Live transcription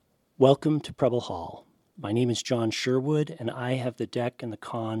Welcome to Preble Hall. My name is John Sherwood, and I have the deck and the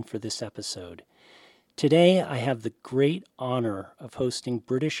con for this episode. Today, I have the great honor of hosting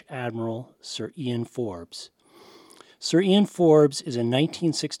British Admiral Sir Ian Forbes. Sir Ian Forbes is a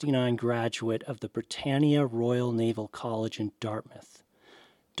 1969 graduate of the Britannia Royal Naval College in Dartmouth.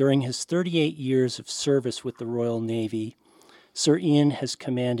 During his 38 years of service with the Royal Navy, Sir Ian has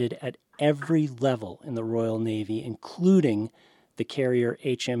commanded at every level in the Royal Navy, including the carrier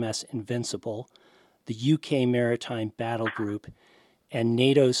HMS Invincible, the UK Maritime Battle Group, and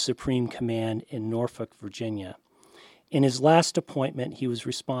NATO's Supreme Command in Norfolk, Virginia. In his last appointment, he was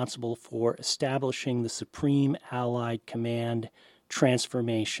responsible for establishing the Supreme Allied Command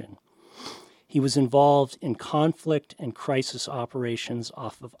transformation. He was involved in conflict and crisis operations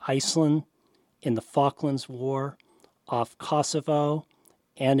off of Iceland, in the Falklands War, off Kosovo,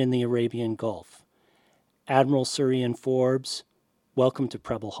 and in the Arabian Gulf. Admiral Sir Ian Forbes, welcome to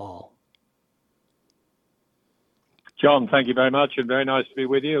Preble Hall. John, thank you very much, and very nice to be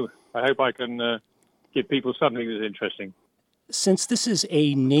with you. I hope I can give people something that's interesting. Since this is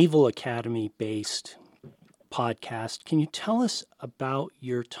a Naval Academy-based podcast, can you tell us about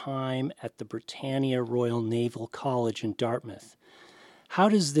your time at the Britannia Royal Naval College in Dartmouth? How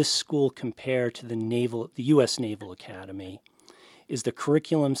does this school compare to the U.S. Naval Academy? Is the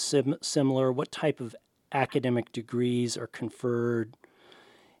curriculum similar? What type of academic degrees are conferred?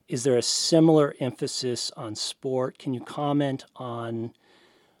 Is there a similar emphasis on sport? Can you comment on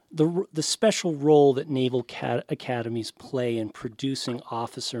the special role that naval academies play in producing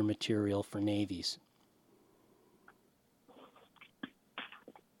officer material for navies?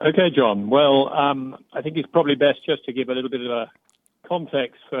 Okay, John. Well, I think it's probably best just to give a little bit of a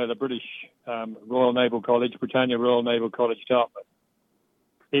context for the British Royal Naval College, Britannia Royal Naval College, Dartmouth.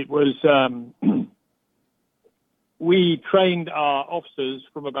 It was we trained our officers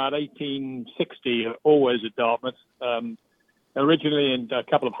from about 1860, always at Dartmouth, originally in a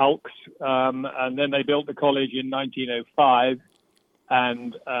couple of hulks, and then they built the college in 1905,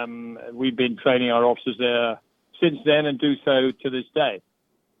 and we've been training our officers there since then and do so to this day.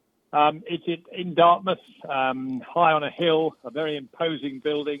 It's in Dartmouth, high on a hill, a very imposing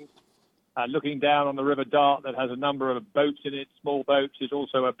building, looking down on the River Dart that has a number of boats in it, small boats. It's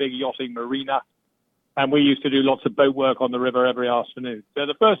also a big yachting marina. And we used to do lots of boat work on the river every afternoon. So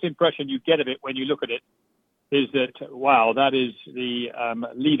the first impression you get of it when you look at it is that, wow, that is the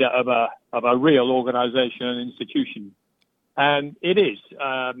leader of a real organization and institution. And it is.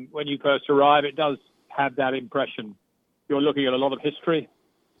 When you first arrive, it does have that impression. You're looking at a lot of history.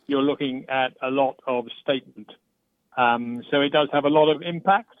 You're looking at a lot of statement. So it does have a lot of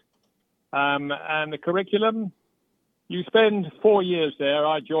impact. And the curriculum, you spend 4 years there.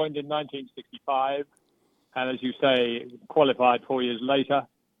 I joined in 1965. And as you say, qualified 4 years later.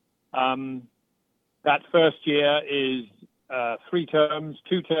 That first year is 3 terms,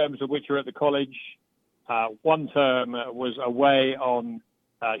 2 terms of which are at the college. 1 term was away on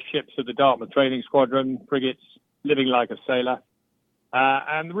ships of the Dartmouth Training Squadron, frigates, living like a sailor.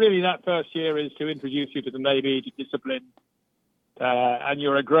 And really that first year is to introduce you to the Navy, to discipline. And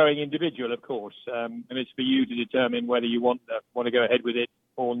you're a growing individual, of course. And it's for you to determine whether you want to go ahead with it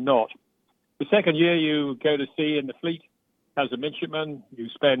or not. The second year, you go to sea in the fleet as a midshipman. You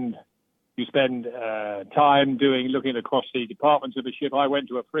spend time looking across the departments of the ship. I went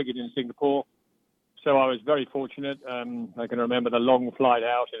to a frigate in Singapore, so I was very fortunate. I can remember the long flight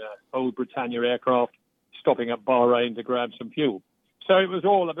out in an old Britannia aircraft, stopping at Bahrain to grab some fuel. So it was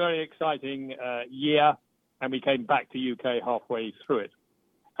all a very exciting year, and we came back to UK halfway through it.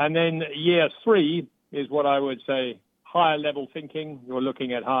 And then year 3 is what I would say higher level thinking. You're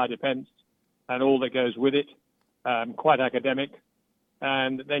looking at higher defence and all that goes with it, quite academic.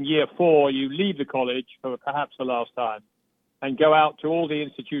 And then year 4, you leave the college for perhaps the last time and go out to all the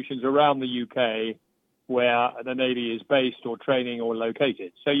institutions around the UK where the Navy is based or training or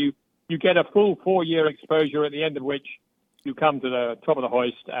located. So you get a full 4-year exposure, at the end of which you come to the top of the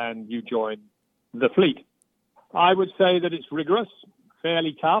hoist and you join the fleet. I would say that it's rigorous,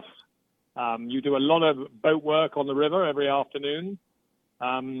 fairly tough. You do a lot of boat work on the river every afternoon.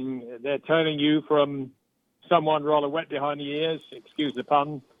 They're turning you from someone rather wet behind the ears, excuse the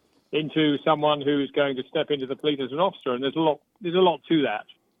pun, into someone who's going to step into the fleet as an officer, and there's a lot to that.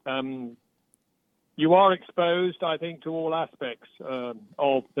 You are exposed, I think, to all aspects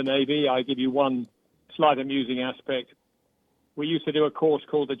of the Navy. I give you one slight amusing aspect. We used to do a course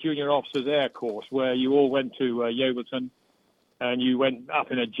called the Junior Officers Air Course, where you all went to Yeovilton, and you went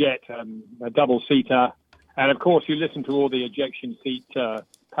up in a jet, a double-seater. And, of course, you listened to all the ejection seat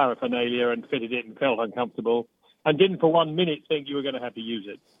paraphernalia and fitted it and felt uncomfortable and didn't for 1 minute think you were going to have to use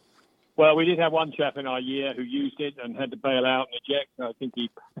it. Well, we did have one chap in our year who used it and had to bail out and eject. I think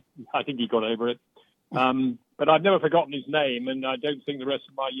he got over it. But I've never forgotten his name, and I don't think the rest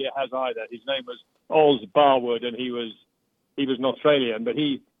of my year has either. His name was Oz Barwood, and he was an Australian, but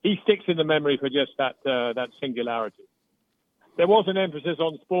he sticks in the memory for just that singularity. There was an emphasis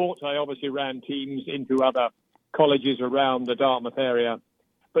on sport. I obviously ran teams into other colleges around the Dartmouth area,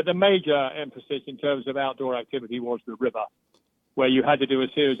 but the major emphasis in terms of outdoor activity was the river, where you had to do a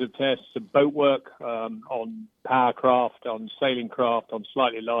series of tests of boat work on power craft, on sailing craft, on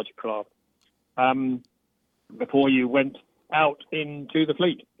slightly larger craft, before you went out into the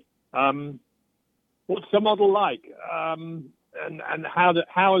fleet. What's the model like, and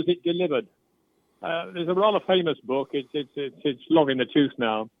how is it delivered? There's a rather famous book. It's long in the tooth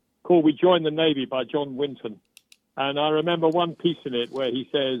now, called "We Joined the Navy" by John Winton, and I remember one piece in it where he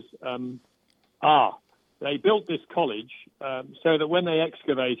says, they built this college so that when they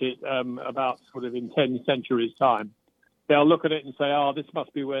excavate it about sort of in 10 centuries' time, they'll look at it and say, this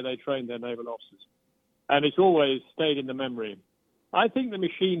must be where they trained their naval officers. And it's always stayed in the memory. I think the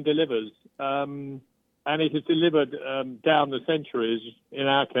machine delivers, and it has delivered down the centuries, in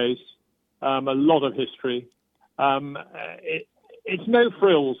our case, a lot of history. It's no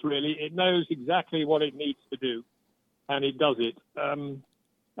frills, really. It knows exactly what it needs to do, and it does it.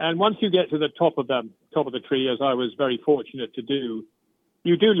 And once you get to the top of the tree, as I was very fortunate to do,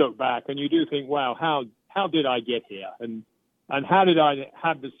 you do look back and you do think, wow, how did I get here? And how did I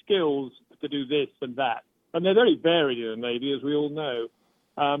have the skills to do this and that? And they're very varied in the Navy, as we all know.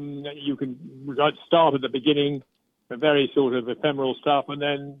 You can start at the beginning, a very sort of ephemeral stuff, and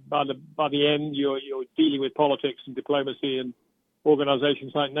then by the end, you're dealing with politics and diplomacy and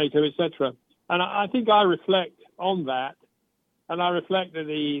organizations like NATO, etc. And I think I reflect on that, and I reflect that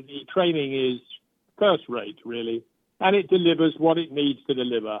the training is first rate, really, and it delivers what it needs to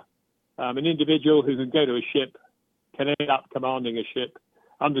deliver. An individual who can go to a ship, can end up commanding a ship,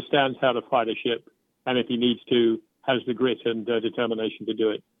 understands how to fight a ship, and if he needs to, has the grit and determination to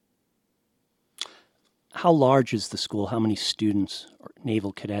do it. How large is the school? How many students, or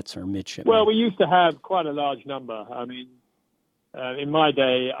naval cadets or midshipmen? Well, we used to have quite a large number. I mean, in my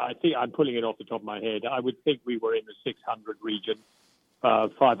day, I think I'm pulling it off the top of my head, I would think we were in the 600 region,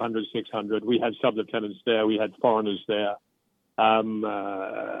 500, 600. We had sub-lieutenants there. We had foreigners there.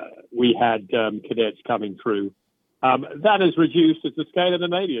 We had cadets coming through. That has reduced as the scale of the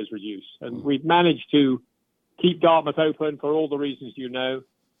Navy has reduced. And we've managed to keep Dartmouth open for all the reasons you know.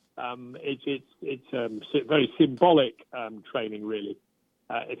 It's very symbolic training, really.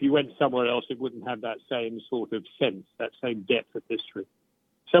 If you went somewhere else, it wouldn't have that same sort of sense, that same depth of history.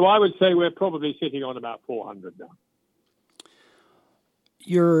 So I would say we're probably sitting on about 400 now.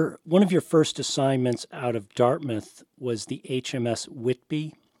 One of your first assignments out of Dartmouth was the HMS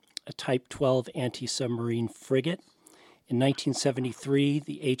Whitby, a Type 12 anti-submarine frigate. In 1973,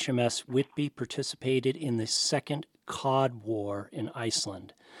 the HMS Whitby participated in the Second Cod War in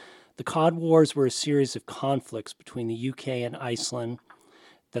Iceland. The Cod Wars were a series of conflicts between the UK and Iceland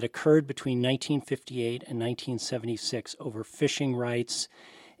that occurred between 1958 and 1976 over fishing rights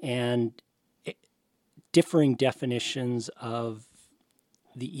and differing definitions of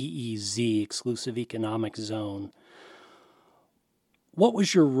the EEZ, Exclusive Economic Zone. What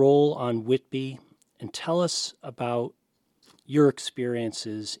was your role on Whitby? And tell us about your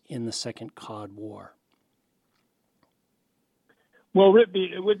experiences in the Second Cod War. Well,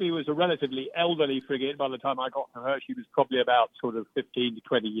 Whitby was a relatively elderly frigate. By the time I got to her, she was probably about sort of 15 to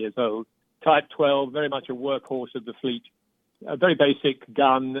 20 years old. Type 12, very much a workhorse of the fleet. A very basic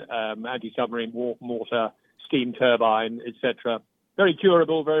gun, anti-submarine mortar, steam turbine, etc. Very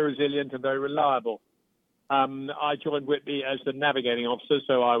durable, very resilient, and very reliable. I joined Whitby as the navigating officer,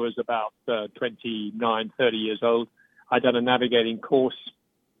 so I was about 29, 30 years old. I'd done a navigating course.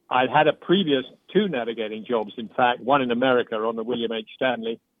 I'd had a previous 2 navigating jobs, in fact, one in America on the William H.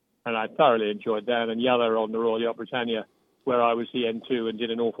 Stanley, and I thoroughly enjoyed that, and the other on the Royal Yacht Britannia, where I was the N2 and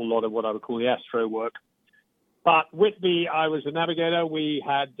did an awful lot of what I would call the astro work. But Whitby, I was a navigator. We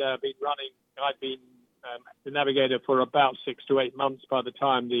had been running, I'd been the navigator for about 6 to 8 months by the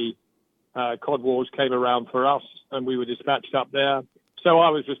time the Cod Wars came around for us, and we were dispatched up there. So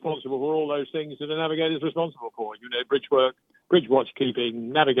I was responsible for all those things that a navigator is responsible for, bridge work, bridge watchkeeping,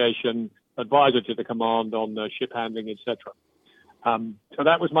 navigation, advisor to the command on ship handling, etc. So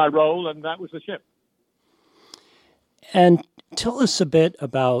that was my role, and that was the ship. And tell us a bit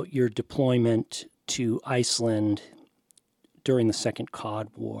about your deployment to Iceland during the Second Cod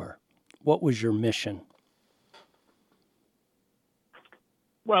War. What was your mission?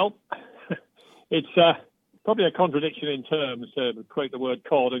 Well, it's probably a contradiction in terms, to quote the word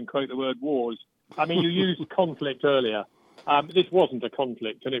COD and quote the word wars. I mean, you used conflict earlier. This wasn't a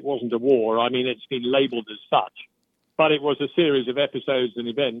conflict and it wasn't a war. I mean, it's been labelled as such. But it was a series of episodes and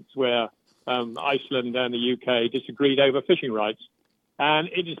events where Iceland and the UK disagreed over fishing rights. And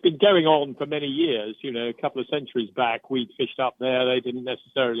it has been going on for many years. You know, a couple of centuries back, we'd fished up there. They didn't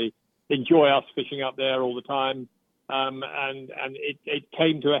necessarily enjoy us fishing up there all the time. And it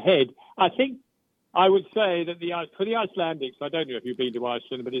came to a head. I think I would say that for the Icelandics, I don't know if you've been to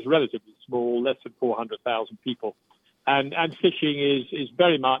Iceland, but it's relatively small, less than 400,000 people. And fishing is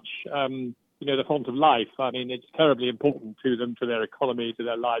very much, the font of life. I mean, it's terribly important to them, to their economy, to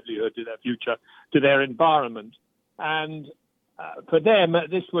their livelihood, to their future, to their environment. And for them,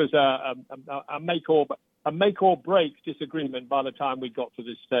 this was a make or break disagreement by the time we got to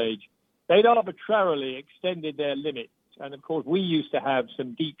this stage. They'd arbitrarily extended their limits. And of course, we used to have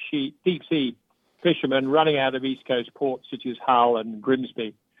some deep sea fishermen running out of East Coast ports such as Hull and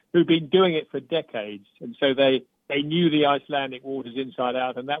Grimsby, who'd been doing it for decades. And so they knew the Icelandic waters inside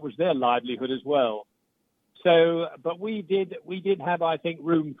out, and that was their livelihood as well. So, but we did have, I think,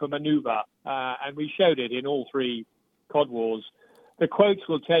 room for manoeuvre, and we showed it in all three Cod Wars. The quotes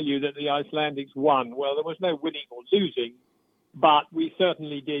will tell you that the Icelandics won. Well, there was no winning or losing, but we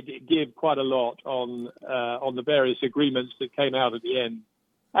certainly did give quite a lot on the various agreements that came out at the end.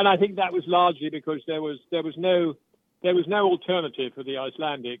 And I think that was largely because there was no alternative for the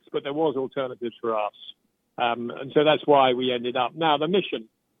Icelandics, but there was alternatives for us. And so that's why we ended up. Now, the mission.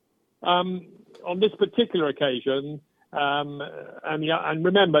 On this particular occasion, and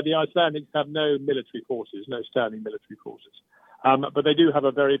remember, the Icelandics have no military forces, no standing military forces. But they do have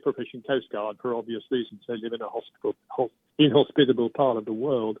a very proficient Coast Guard for obvious reasons. They live in a inhospitable part of the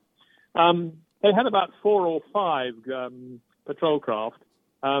world. They had about 4 or 5 patrol craft,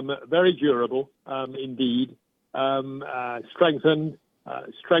 very durable indeed, strengthened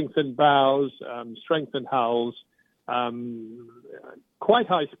bows, strengthened hulls, quite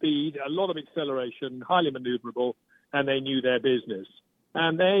high speed, a lot of acceleration, highly maneuverable, and they knew their business.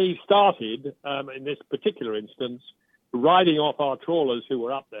 And they started, in this particular instance, riding off our trawlers who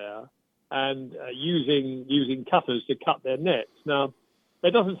were up there and using cutters to cut their nets. Now,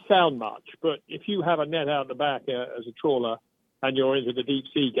 that doesn't sound much, but if you have a net out the back as a trawler and you're into the deep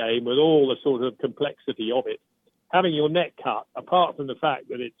sea game with all the sort of complexity of it, having your net cut, apart from the fact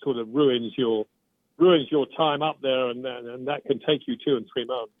that it sort of ruins your time up there, and that can take you 2 and 3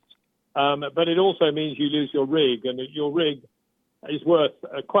 months. But it also means you lose your rig, and your rig is worth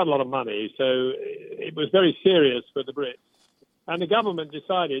quite a lot of money. So it was very serious for the Brits. And the government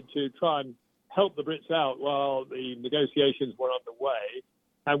decided to try and help the Brits out while the negotiations were underway.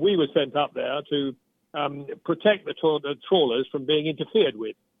 And we were sent up there to protect the trawlers from being interfered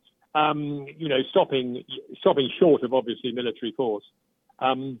with. Stopping short of obviously military force.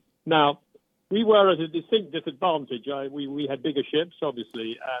 Now, we were at a distinct disadvantage. We had bigger ships,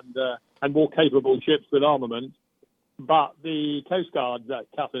 obviously, and more capable ships with armament. But the Coast Guard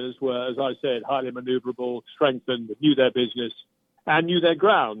cutters were, as I said, highly maneuverable, strengthened, knew their business, and knew their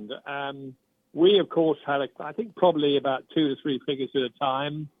ground. We, of course, had, I think, probably about 2 to 3 frigates at a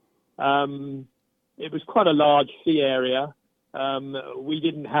time. It was quite a large sea area. We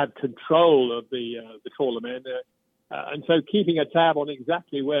didn't have control of the trawlermen, and so keeping a tab on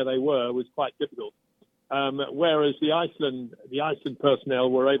exactly where they were was quite difficult. Whereas the Iceland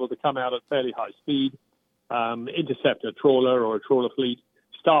personnel were able to come out at fairly high speed, intercept a trawler or a trawler fleet,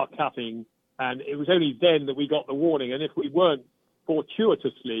 start cutting, and it was only then that we got the warning. And if we weren't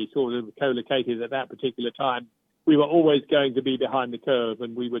fortuitously sort of co-located at that particular time, we were always going to be behind the curve,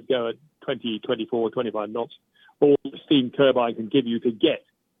 and we would go at 20, 24, 25 knots. All the steam turbine can give you to get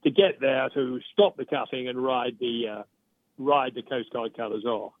there, to stop the cutting and ride the Coast Guard cutters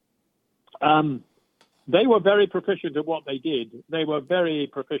off. They were very proficient at what they did. They were very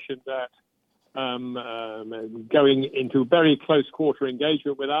proficient at going into very close quarter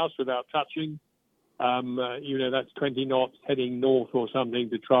engagement with us without touching. That's 20 knots heading north or something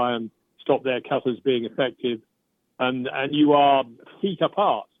to try and stop their cutters being effective. And you are feet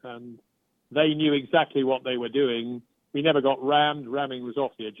apart, and they knew exactly what they were doing. We never got rammed. Ramming was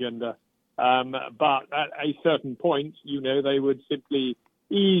off the agenda. But at a certain point, they would simply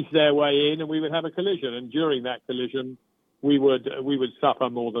ease their way in, and we would have a collision. And during that collision, we would suffer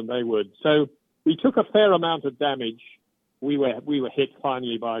more than they would. So we took a fair amount of damage. We were hit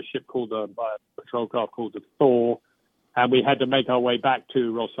finally by a patrol craft called the Thor, and we had to make our way back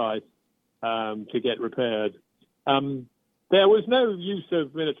to Rosyth to get repaired. There was no use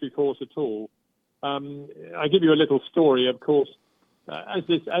of military force at all. I give you a little story. Of course, as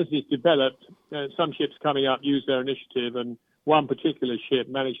this developed, some ships coming up used their initiative, and one particular ship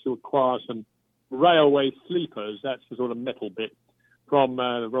managed to acquire some railway sleepers. That's the sort of metal bit from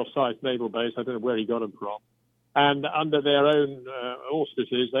Rosyth Naval Base. I don't know where he got them from. And under their own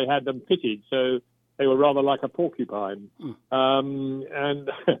auspices, they had them fitted, so they were rather like a porcupine. And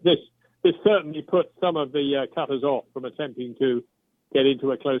this certainly put some of the cutters off from attempting to get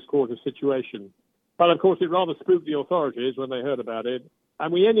into a close quarter situation. But of course, it rather spooked the authorities when they heard about it.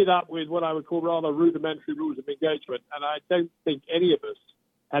 And we ended up with what I would call rather rudimentary rules of engagement. And I don't think any of us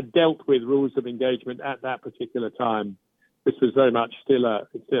had dealt with rules of engagement at that particular time. This was very much still a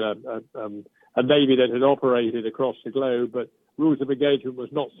navy that had operated across the globe, but rules of engagement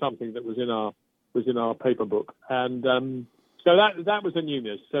was not something that was in our paper book. And so that was a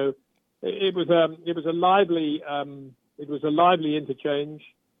newness. So it was a lively interchange.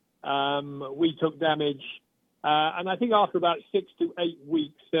 We took damage, and I think after about 6 to 8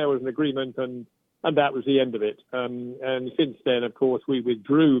 weeks there was an agreement, and that was the end of it. And since then, of course, we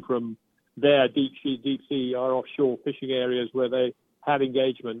withdrew from their deep sea, our offshore fishing areas where they had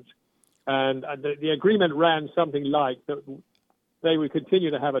engagement. And the agreement ran something like that: they would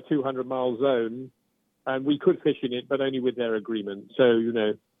continue to have a 200-mile zone, and we could fish in it, but only with their agreement. So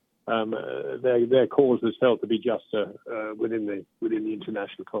their cause was felt to be juster within the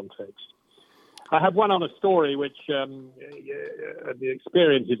international context. I have one other story which the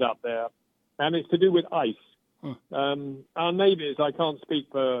experience is up there, and it's to do with ice. Our navies, I can't speak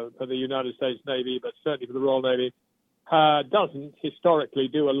for the United States Navy, but certainly for the Royal Navy, doesn't historically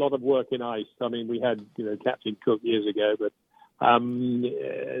do a lot of work in ice. I mean, we had Captain Cook years ago, but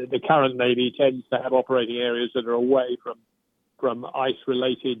the current Navy tends to have operating areas that are away from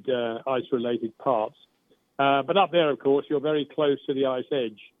ice-related parts. But up there, of course, you're very close to the ice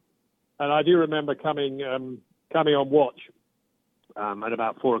edge. And I do remember coming on watch at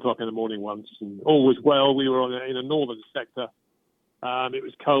about 4 o'clock in the morning once, and all was well. We were in a northern sector. It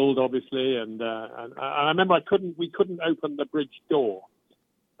was cold, obviously, and I remember we couldn't open the bridge door.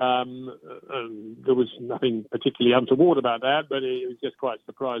 And there was nothing particularly untoward about that, but it was just quite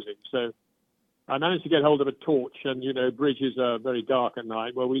surprising. So I managed to get hold of a torch, and bridges are very dark at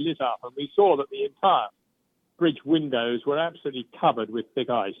night. Well, we lit up, and we saw that the entire bridge windows were absolutely covered with thick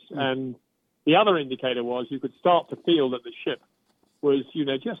ice. And the other indicator was you could start to feel that the ship was,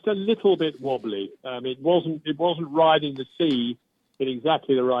 just a little bit wobbly. It wasn't riding the sea in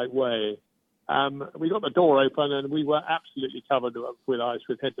exactly the right way. We got the door open, and we were absolutely covered with ice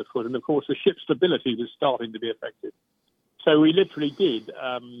with head to foot. And of course, the ship's stability was starting to be affected. So we literally did,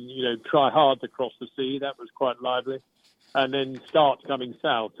 try hard to cross the sea. That was quite lively. And then start coming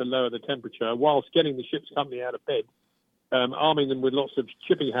south to lower the temperature whilst getting the ship's company out of bed, arming them with lots of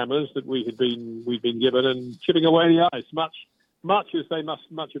chipping hammers that we'd been given, and chipping away the ice, much as they must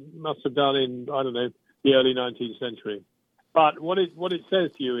have done in, I don't know, the early 19th century. But what it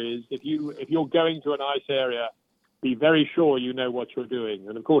says to you is, if you're going to an ice area, be very sure you know what you're doing.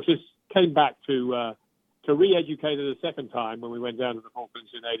 And of course, this came back to re-educate it a second time when we went down to the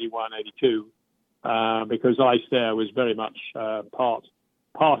Falklands in 81, 82, because ice there was very much part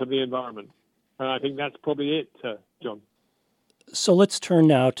of the environment. And I think that's probably it, John. So let's turn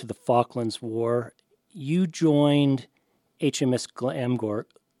now to the Falklands War. You joined HMS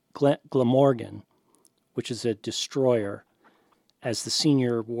Glamorgan, which is a destroyer, as the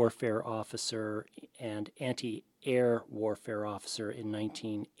senior warfare officer and anti-air warfare officer in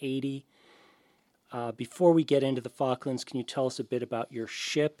 1980. Before we get into the Falklands, can you tell us a bit about your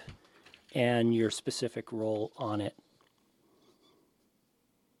ship and your specific role on it?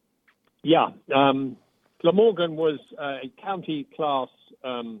 Yeah. Glamorgan was a county-class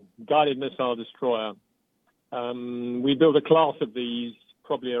guided missile destroyer. We built a class of these,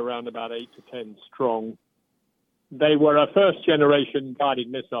 probably around about 8 to 10 strong. They were a first-generation guided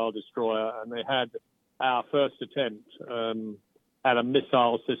missile destroyer, and they had our first attempt at a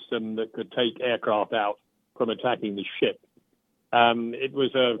missile system that could take aircraft out from attacking the ship. It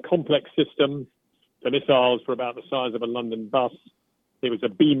was a complex system. The missiles were about the size of a London bus. It was a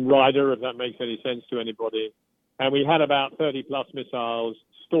beam rider, if that makes any sense to anybody. And we had about 30-plus missiles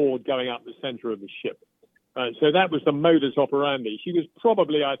stored going up the center of the ship. So that was the modus operandi. She was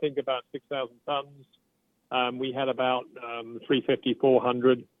probably, I think, about 6,000 tons. We had about 350,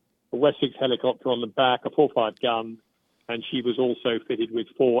 400, a Wessex helicopter on the back, a 4.5 gun, and she was also fitted with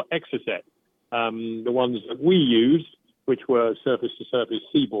 4 Exocet, the ones that we used, which were surface-to-surface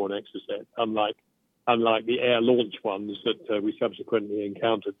seaborne Exocet, unlike the air-launch ones that we subsequently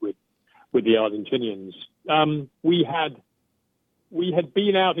encountered with the Argentinians. We had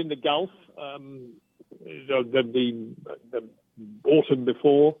been out in the Gulf. The autumn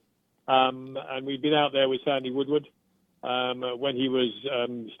before, and we'd been out there with Sandy Woodward when he was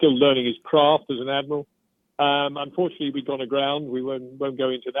still learning his craft as an admiral. Unfortunately, we'd gone aground. We won't go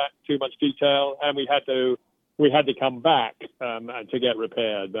into that too much detail, and we had to come back to get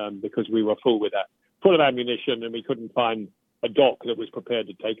repaired because we were full of ammunition, and we couldn't find a dock that was prepared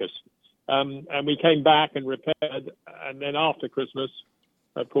to take us. And we came back and repaired, and then after Christmas,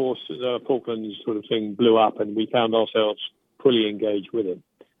 of course, the Falklands sort of thing blew up, and we found ourselves fully engaged with it.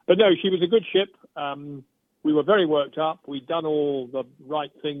 But no, she was a good ship. We were very worked up. We'd done all the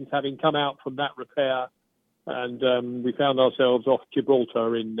right things, having come out from that repair, and we found ourselves off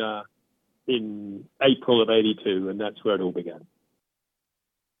Gibraltar in April of '82, and that's where it all began.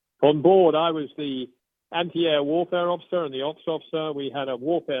 On board, I was the anti-air warfare officer and the ops officer. We had a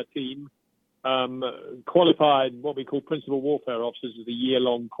warfare team, qualified what we call principal warfare officers, is a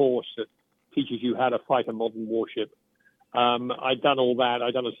year-long course that teaches you how to fight a modern warship. I'd done all that.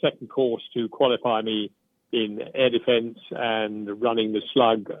 I'd done a second course to qualify me in air defense and running the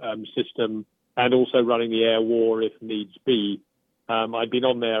slug system, and also running the air war if needs be. I'd been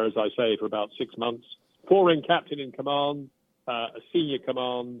on there, as I say, for about 6 months. Foreign captain in command, a senior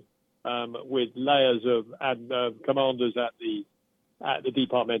command, with layers of commanders at the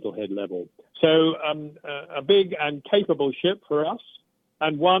departmental head level. So a big and capable ship for us,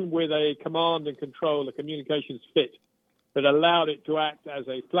 and one with a command and control, a communications fit that allowed it to act as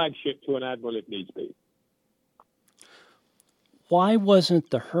a flagship to an admiral if needs be. Why wasn't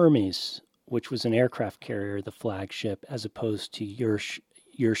the Hermes, which was an aircraft carrier, the flagship, as opposed to your ship?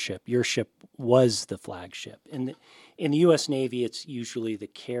 Your ship was the flagship. In the U.S. Navy, it's usually the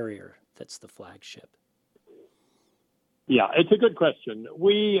carrier that's the flagship. Yeah, it's a good question.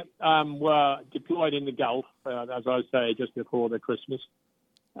 We were deployed in the Gulf, as I say, just before the Christmas.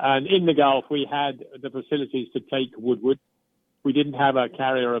 And in the Gulf, we had the facilities to take Woodward. We didn't have a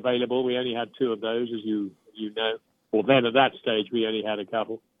carrier available. We only had 2 of those, as you know. Or then at that stage, we only had a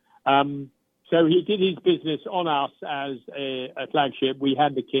couple. So he did his business on us as a flagship. We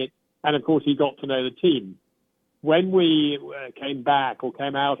had the kit, and of course, he got to know the team. When we came back or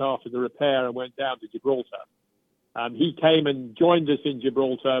came out after the repair and went down to Gibraltar, he came and joined us in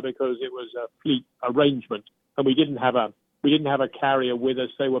Gibraltar because it was a fleet arrangement, and we didn't have a carrier with us.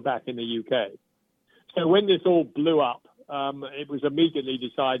 They were back in the UK. So when this all blew up, it was immediately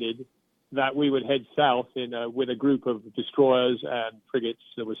decided that we would head south with a group of destroyers and frigates.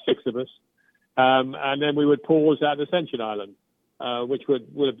 There were 6 of us. And then we would pause at Ascension Island, which would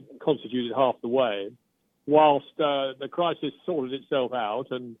have constituted half the way, whilst the crisis sorted itself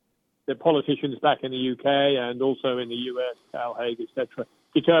out and the politicians back in the UK and also in the US, Al Haig, etc.,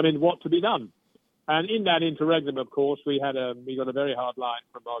 determined what to be done. And in that interregnum, of course, we got a very hard line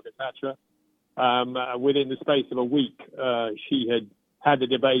from Margaret Thatcher. Within the space of a week, she had the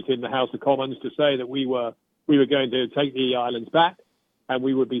debate in the House of Commons to say that we were going to take the islands back, and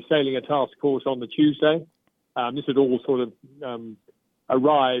we would be sailing a task force on the Tuesday. This had all sort of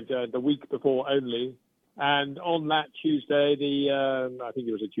arrived the week before only. And on that Tuesday, I think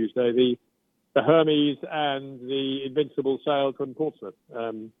it was a Tuesday, the Hermes and the Invincible sailed from Portsmouth.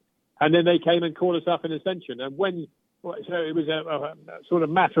 And then they came and called us up in Ascension. And so it was a sort of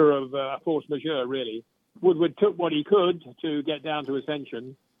matter of force majeure, really. Woodward took what he could to get down to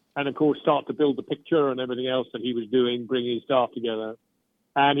Ascension and, of course, start to build the picture and everything else that he was doing, bringing his staff together.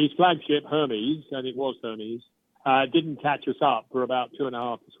 And his flagship, Hermes, and it was Hermes, didn't catch us up for about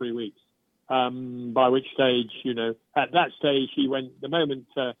 2.5 to 3 weeks, by which stage, at that stage, the moment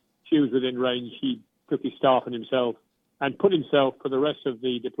she was within range, he took his staff and himself and put himself for the rest of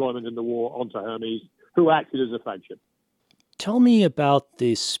the deployment in the war onto Hermes, who acted as a flagship. Tell me about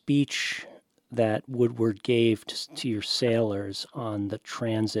the speech that Woodward gave to your sailors on the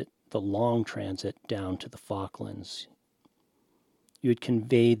long transit down to the Falklands. You had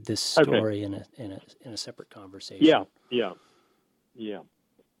conveyed this story in a separate conversation. Yeah.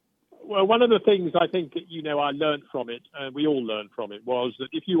 Well, one of the things I think I learned from it, and we all learned from it, was that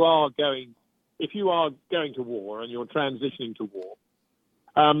if you are going to war and you're transitioning to war,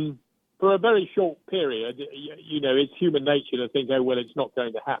 for a very short period, it's human nature to think, oh well, it's not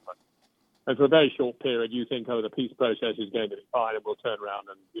going to happen. And for a very short period, you think, oh, the peace process is going to be fine and we'll turn around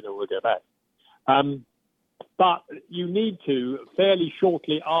and, we'll go back. But you need to, fairly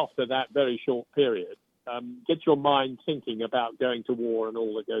shortly after that very short period, get your mind thinking about going to war and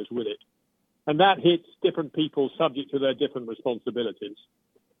all that goes with it. And that hits different people subject to their different responsibilities.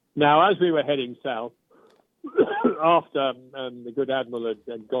 Now, as we were heading south, after the good Admiral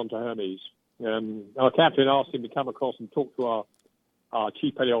had gone to Hermes, our captain asked him to come across and talk to our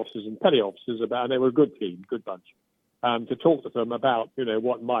chief petty officers and petty officers and they were a good team, good bunch. to talk to them about,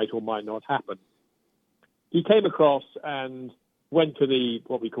 what might or might not happen. He came across and went to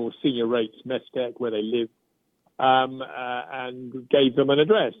what we call senior rates mess deck where they live, and gave them an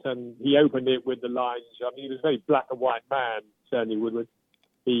address. And he opened it with the lines. He was a very black and white man, Sandy Woodward.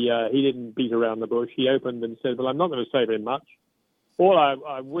 He didn't beat around the bush. He opened and said, well, I'm not going to say very much. All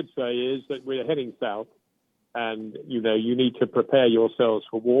I would say is that we're heading south, and, you need to prepare yourselves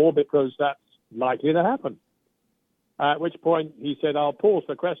for war because that's likely to happen. At which point he said, I'll pause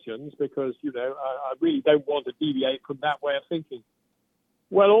for questions because, I really don't want to deviate from that way of thinking.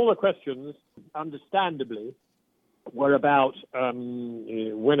 Well, all the questions, understandably, were about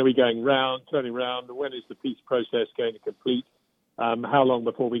when are we going round, turning round, when is the peace process going to complete, how long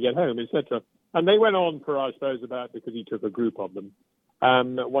before we get home, etc. And they went on for, I suppose, because he took a group of them,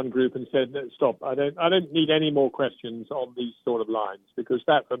 one group, and said, stop, I don't need any more questions on these sort of lines because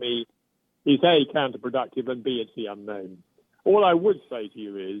that for me is A, counterproductive, and B, it's the unknown. All I would say to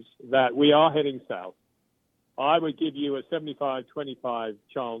you is that we are heading south. I would give you a 75-25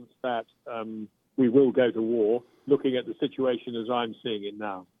 chance that we will go to war, looking at the situation as I'm seeing it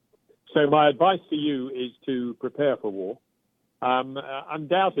now. So my advice to you is to prepare for war.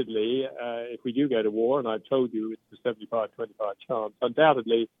 Undoubtedly, if we do go to war, and I've told you it's a 75-25 chance,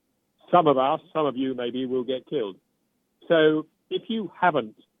 undoubtedly some of you maybe will get killed. So if you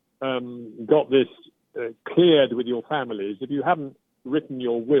haven't got this cleared with your families, if you haven't written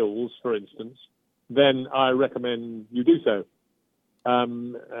your wills, for instance, then I recommend you do so.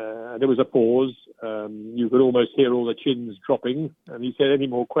 There was a pause. You could almost hear all the chins dropping, and he said, any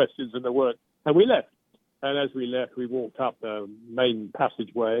more questions? And there weren't. And we left. And as we left, we walked up the main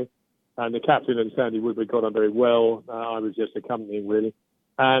passageway, and the captain and Sandy Woodward got on very well. I was just accompanying, really.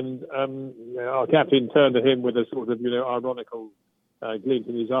 And our captain turned to him with a sort of, ironical glint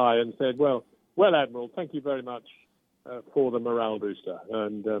in his eye and said, well, Admiral, thank you very much for the morale booster.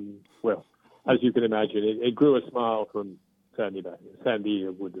 And, as you can imagine, it grew a smile from Sandy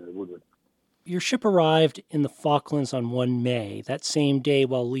Woodward. Your ship arrived in the Falklands on 1 May, that same day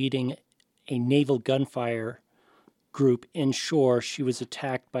while leading a naval gunfire group inshore. She was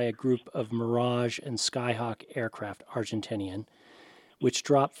attacked by a group of Mirage and Skyhawk aircraft, Argentinian, which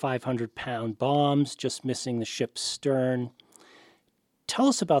dropped 500-pound bombs, just missing the ship's stern. Tell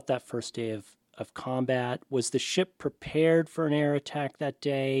us about that first day of combat. Was the ship prepared for an air attack that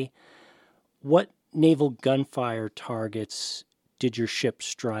day? What naval gunfire targets did your ship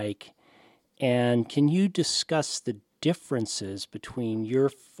strike? And can you discuss the differences between your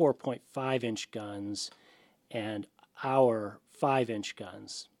 4.5-inch guns and our 5-inch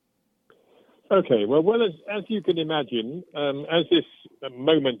guns? Okay, well, as you can imagine, as this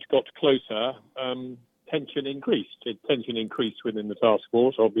moment got closer, tension increased. Tension increased within the task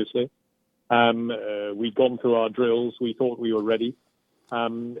force, obviously. We'd gone through our drills. We thought we were ready.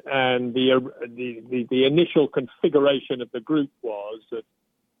 And the initial configuration of the group was that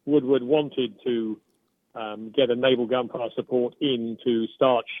Woodward wanted to get a naval gunfire support in to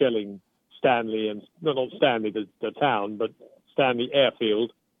start shelling Stanley, and not Stanley, the town, but Stanley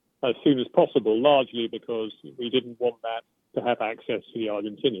Airfield as soon as possible, largely because we didn't want that to have access to the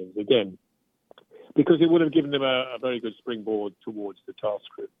Argentinians again, because it would have given them a very good springboard towards the task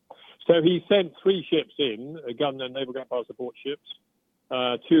group. So he sent 3 ships in, gun and naval gunfire support ships,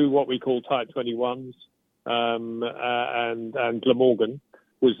 2 what we call Type 21s, and Glamorgan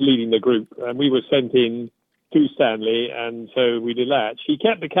was leading the group, and we were sent in to Stanley, and so we detached. He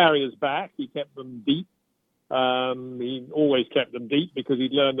kept the carriers back. He kept them deep. He always kept them deep because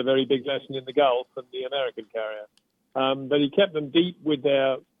he'd learned a very big lesson in the Gulf and the American carrier. But he kept them deep with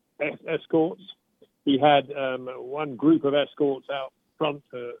their escorts. He had one group of escorts out front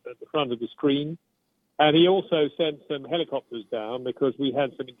at the front of the screen, and he also sent some helicopters down because we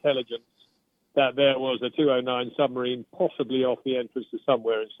had some intelligence that there was a 209 submarine possibly off the entrance to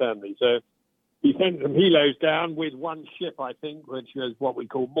somewhere in Stanley. So he sent some helos down with one ship, I think, which was what we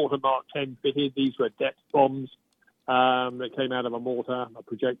call Mortar Mark 10 fitted. These were depth bombs that came out of a mortar, a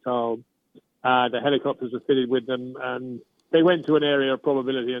projectile. The helicopters were fitted with them, and they went to an area of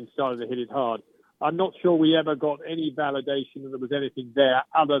probability and started to hit it hard. I'm not sure we ever got any validation that there was anything there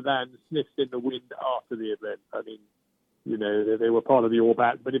other than sniffs in the wind after the event. I mean, they were part of the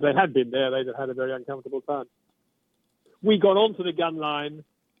Orbat, but if they had been there, they'd have had a very uncomfortable time. We got onto the gun line.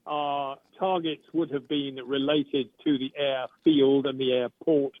 Our targets would have been related to the airfield and the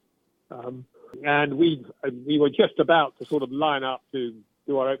airport. And we were just about to sort of line up to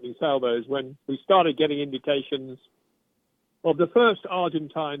do our opening salvos when we started getting indications of the first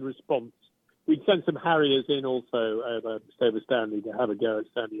Argentine response. We'd sent some Harriers in also over Stanley to have a go at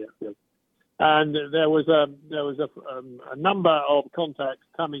Stanley Airfield. And there was a number of contacts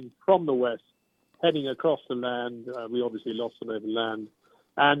coming from the west, heading across the land. We obviously lost them over land.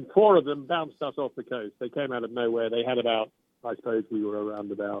 And 4 of them bounced us off the coast. They came out of nowhere. They had about, I suppose we were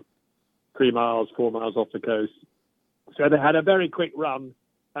around about 3 miles, 4 miles off the coast. So they had a very quick run.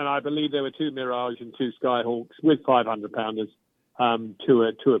 And I believe there were 2 Mirage and 2 Skyhawks with 500-pounders,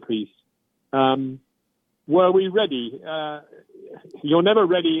 2 apiece. Were we ready? You're never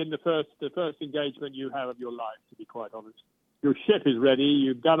ready in the first engagement you have of your life, to be quite honest. Your ship is ready.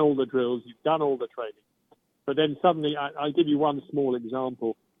 You've done all the drills. You've done all the training. But then suddenly, I'll give you one small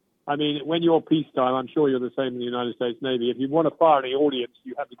example. I mean, when you're peacetime, I'm sure you're the same in the United States Navy. If you want to fire any audience,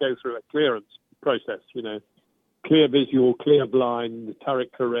 you have to go through a clearance process, clear visual, clear blind,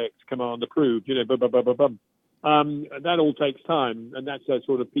 turret correct, command approved, That all takes time, and that's a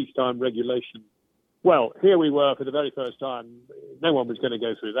sort of peacetime regulation. Well, here we were for the very first time. No one was going to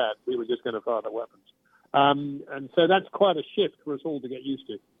go through that. We were just going to fire the weapons. And so that's quite a shift for us all to get used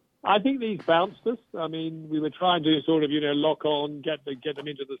to. I think these bounced us. I mean, we were trying to sort of, lock on, get them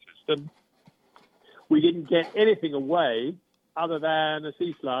into the system. We didn't get anything away other than a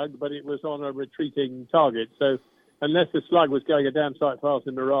sea slug, but it was on a retreating target. So unless the slug was going a damn sight fast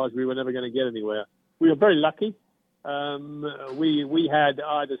in Mirage, we were never going to get anywhere. We were very lucky. We had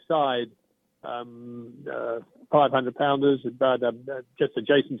either side 500-pounders, just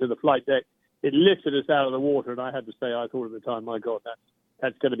adjacent to the flight deck. It lifted us out of the water, and I had to say, I thought at the time, my God,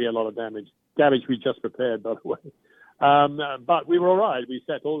 that's going to be a lot of damage. Damage we just prepared, by the way. But we were all right. We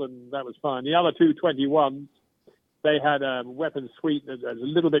settled, and that was fine. The other 221s, they had a weapon suite that was a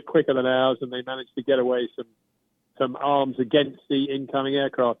little bit quicker than ours, and they managed to get away some arms against the incoming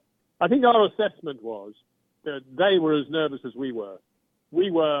aircraft. I think our assessment was that they were as nervous as we were.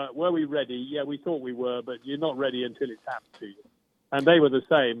 Were we ready? Yeah, we thought we were, but you're not ready until it's happened to you. And they were the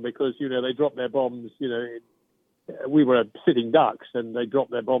same because, they dropped their bombs, we were sitting ducks and they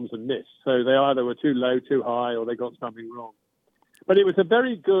dropped their bombs and missed. So they either were too low, too high, or they got something wrong. But it was a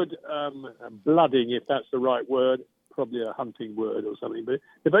very good blooding, if that's the right word, probably a hunting word or something, but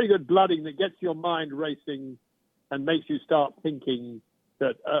a very good blooding that gets your mind racing and makes you start thinking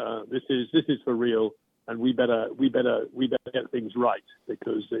that this is for real. And we better get things right,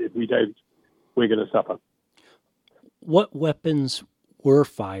 because if we don't, we're going to suffer. What weapons were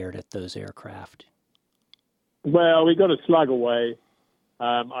fired at those aircraft? Well, we got a slug away.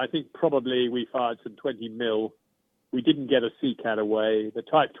 I think probably we fired some 20 mil. We didn't get a Seacat away. The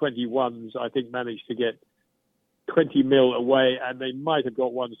Type 21s, I think, managed to get 20 mil away, and they might have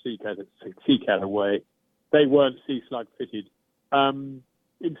got one Seacat away. They weren't sea slug fitted.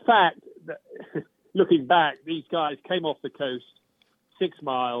 In fact, looking back, these guys came off the coast 6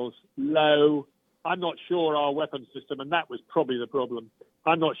 miles, low. I'm not sure our weapon system, and that was probably the problem,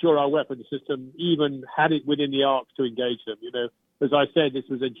 I'm not sure our weapon system even had it within the arc to engage them. As I said, this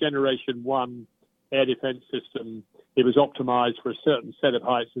was a Generation 1 air defense system. It was optimized for a certain set of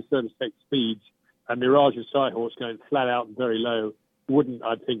heights and certain set speeds, and Mirage and Skyhawks going flat out and very low wouldn't,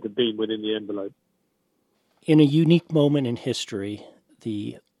 I think, have been within the envelope. In a unique moment in history,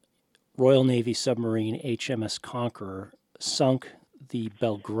 the Royal Navy submarine HMS Conqueror sunk the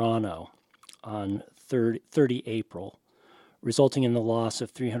Belgrano on 30 April, resulting in the loss of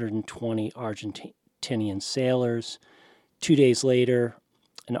 320 Argentinian sailors. 2 days later,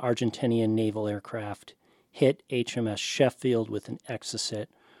 an Argentinian naval aircraft hit HMS Sheffield with an exocet,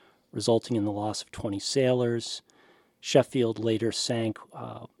 resulting in the loss of 20 sailors. Sheffield later sank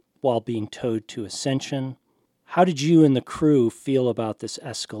while being towed to Ascension. How did you and the crew feel about this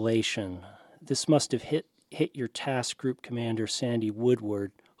escalation? This must have hit your task group commander, Sandy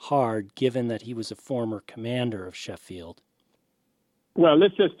Woodward, hard, given that he was a former commander of Sheffield. Well,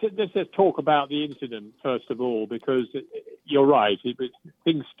 let's just talk about the incident first of all, because you're right.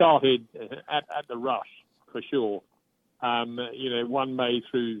 Things started at the rush, for sure. 1 May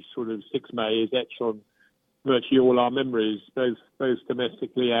through sort of 6 May is etched on virtually all our memories, both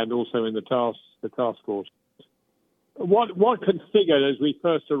domestically and also in the task force. What configured as we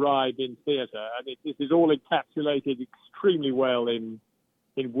first arrived in theatre, and this is all encapsulated extremely well in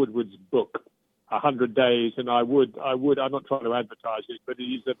Woodward's book, 100 Days, and I'm not trying to advertise it, but it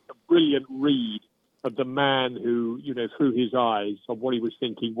is a brilliant read of the man who, through his eyes of what he was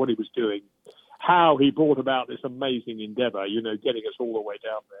thinking, what he was doing, how he brought about this amazing endeavour, getting us all the way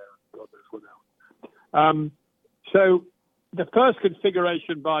down there. God knows what else. So the first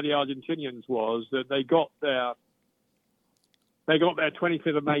configuration by the Argentinians was that they got their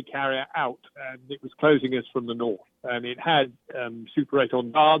 25th of May carrier out, and it was closing us from the north. And it had Super 8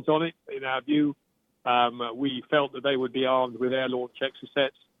 on on it, in our view. We felt that they would be armed with air launch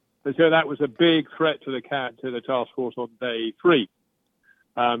exocets. And so that was a big threat to the task force on day 3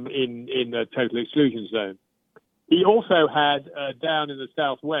 in the total exclusion zone. He also had down in the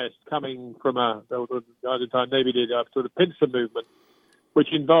southwest, coming from the Argentine Navy did a sort of pincer movement,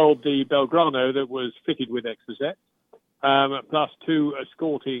 which involved the Belgrano that was fitted with Exocet, plus 2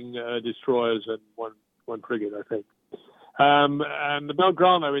 escorting destroyers and one frigate, I think. And the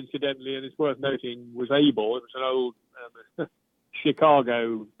Belgrano, incidentally, and it's worth noting, was able. It was an old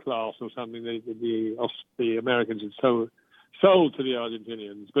Chicago class or something the Americans had sold to the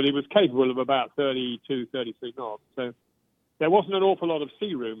Argentinians, but it was capable of about 32, 33 knots. So there wasn't an awful lot of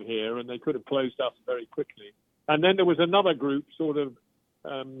sea room here, and they could have closed us very quickly. And then there was another group sort of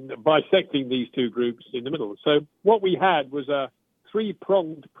bisecting these 2 groups in the middle. So what we had was a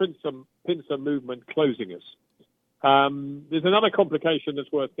 3-pronged pincer movement closing us. There's another complication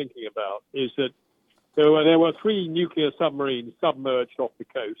that's worth thinking about, is that there were 3 nuclear submarines submerged off the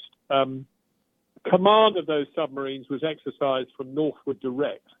coast. Command of those submarines was exercised from northward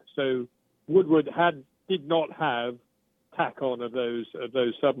direct. So Woodward did not have TACON of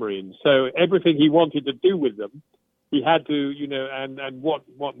those submarines. So everything he wanted to do with them, he had to, and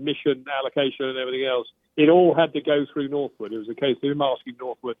what mission allocation and everything else, it all had to go through northward. It was a case of him asking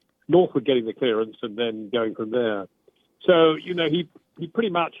northward getting the clearance and then going from there. So, he pretty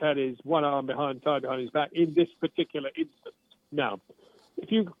much had his one arm tied behind his back in this particular instance. Now,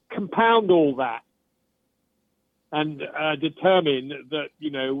 if you compound all that and determine that,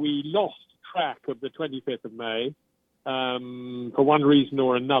 we lost track of the 25th of May, for one reason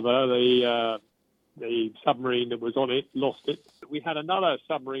or another, the submarine that was on it lost it. We had another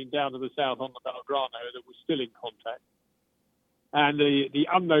submarine down to the south on the Belgrano that was still in contact. And the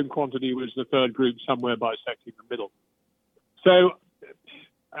unknown quantity was the 3rd group somewhere bisecting the middle. So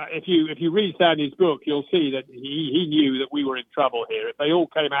if you read Sandy's book, you'll see that he knew that we were in trouble here. If they all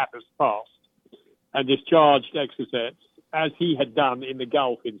came at us fast and discharged Exocets, as he had done in the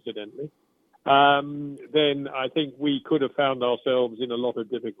Gulf, incidentally, then I think we could have found ourselves in a lot of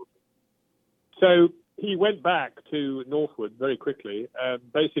difficulty. So he went back to northward very quickly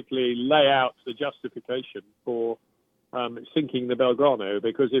and basically lay out the justification for sinking the Belgrano,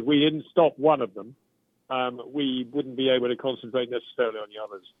 because if we didn't stop one of them, we wouldn't be able to concentrate necessarily on the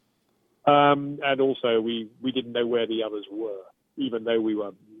others. And also, we didn't know where the others were, even though we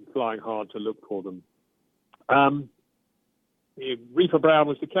were flying hard to look for them. Reefer Brown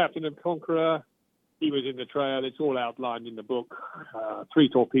was the captain of Conqueror. He was in the trail. It's all outlined in the book. 3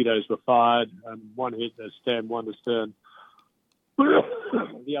 torpedoes were fired, and 1 hit the stem, 1 the stern.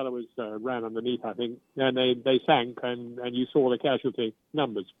 The other was ran underneath, I think, and they sank, and you saw the casualty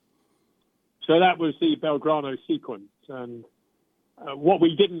numbers. So that was the Belgrano sequence. And what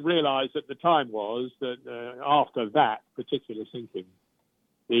we didn't realize at the time was that after that particular sinking,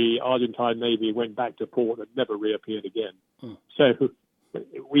 the Argentine Navy went back to port and never reappeared again. So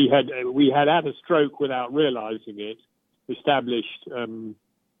we had a stroke without realizing it, established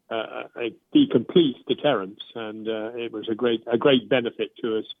a complete deterrence, and it was a great benefit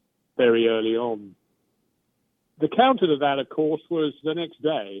to us very early on. The counter to that, of course, was the next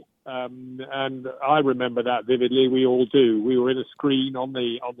day, and I remember that vividly. We all do. We were in a screen on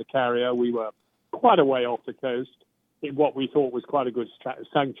the carrier. We were quite a way off the coast in what we thought was quite a good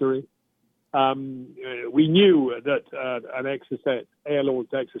sanctuary. We knew that an Exocet,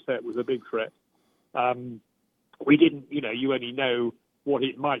 air-launched Exocet, was a big threat. We didn't, you only know what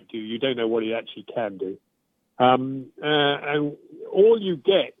it might do. You don't know what it actually can do. And all you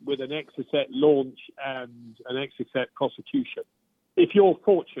get with an Exocet launch and an Exocet prosecution, if you're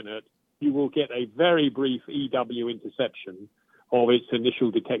fortunate, you will get a very brief EW interception of its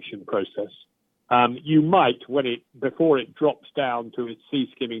initial detection process. You might, before it drops down to its sea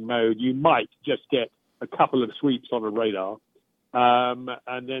skimming mode, you might just get a couple of sweeps on a radar,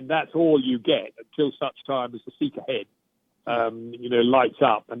 and then that's all you get until such time as the seek ahead, lights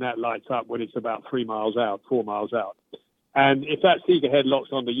up, and that lights up when it's about 4 miles out. And if that seek ahead locks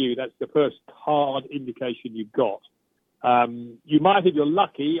onto you, that's the first hard indication you've got. You might, if you're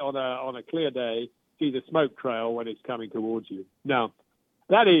lucky, on a clear day, see the smoke trail when it's coming towards you. Now,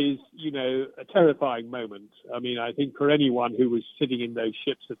 that is, a terrifying moment. I mean, I think for anyone who was sitting in those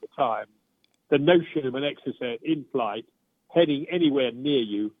ships at the time, the notion of an Exocet in flight, heading anywhere near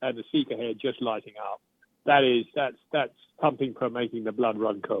you, and the seek ahead just lighting up, that's something for making the blood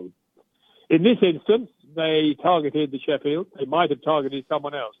run cold. In this instance, they targeted the Sheffield. They might have targeted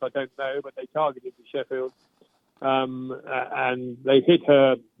someone else, I don't know, but they targeted the Sheffield, and they hit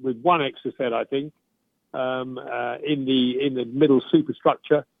her with 1 Exocet, I think. In the middle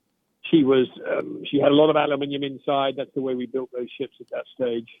superstructure. She had a lot of aluminium inside. That's the way we built those ships at that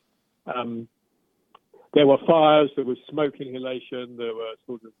stage. There were fires, there was smoke inhalation, there were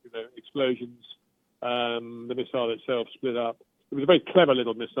sort of explosions. The missile itself split up. It was a very clever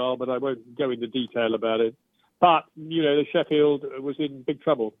little missile, but I won't go into detail about it. But, the Sheffield was in big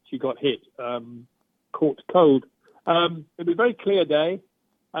trouble. She got hit, caught cold. It was a very clear day,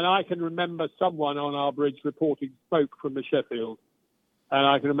 and I can remember someone on our bridge reporting smoke from the Sheffield. And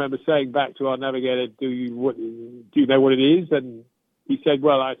I can remember saying back to our navigator, do you know what it is? And he said,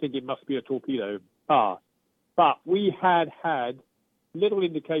 well, I think it must be a torpedo. But we had little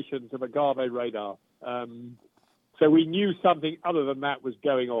indications of agave radar. So we knew something other than that was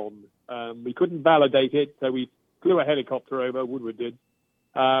going on. We couldn't validate it, so we flew a helicopter over, Woodward did,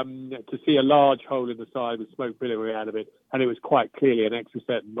 to see a large hole in the side with smoke billowing out of it. And it was quite clearly an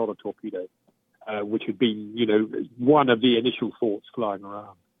Exocet, not a torpedo, which had been, one of the initial thoughts flying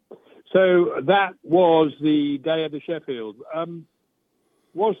around. So that was the day of the Sheffield.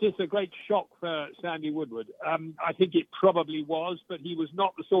 Was this a great shock for Sandy Woodward? I think it probably was, but he was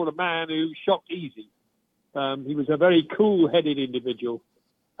not the sort of man who shocked easy. He was a very cool-headed individual,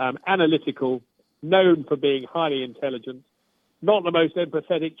 analytical, known for being highly intelligent, not the most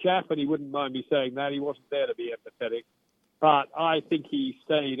empathetic chap, and he wouldn't mind me saying that. He wasn't there to be empathetic. But I think he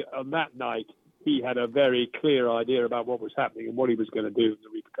stayed on that night. He had a very clear idea about what was happening and what he was going to do and the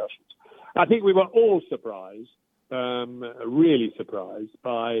repercussions. I think we were all surprised, really surprised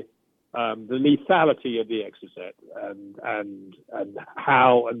by the lethality of the Exocet and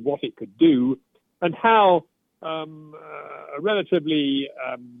how and what it could do, and how a relatively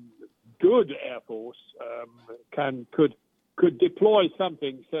good Air Force could deploy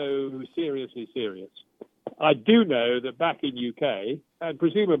something so seriously serious. I do know that back in UK and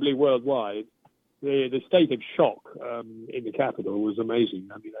presumably worldwide, the state of shock in the capital was amazing.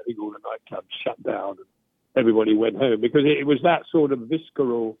 I mean, I think all the nightclubs shut down and everybody went home because it was that sort of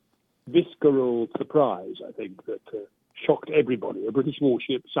visceral surprise, I think, that shocked everybody. A British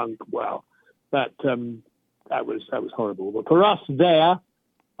warship sunk. Wow, that was horrible. But for us there,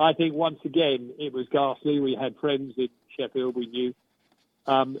 I think once again it was ghastly. We had friends in Sheffield, we knew,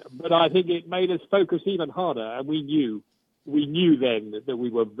 but I think it made us focus even harder, and we knew then that we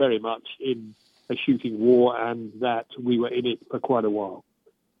were very much in a shooting war and that we were in it for quite a while.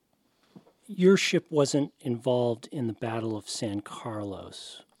 Your ship wasn't involved in the Battle of San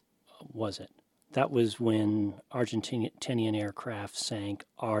Carlos, was it? That was when Argentinian aircraft sank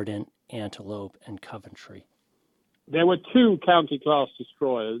Ardent, Antelope, and Coventry. There were two County-class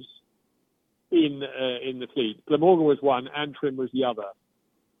destroyers in the fleet. Glamorgan was one, Antrim was the other.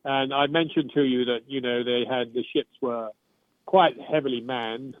 And I mentioned to you that, the ships were quite heavily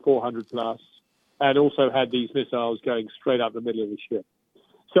manned, 400 plus, and also had these missiles going straight up the middle of the ship.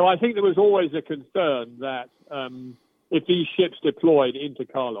 So I think there was always a concern that if these ships deployed into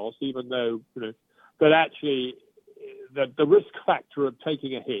Carlos, even though, that actually the risk factor of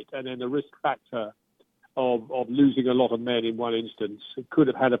taking a hit and then the risk factor of losing a lot of men in one instance could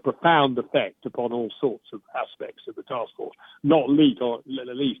have had a profound effect upon all sorts of aspects of the task force, not least on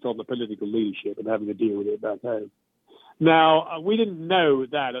the political leadership and having to deal with it back home. Now, we didn't know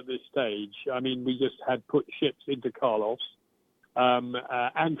that at this stage. I mean, we just had put ships into Carlos.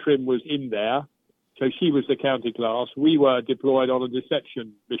 Antrim was in there, so she was the county class. We were deployed on a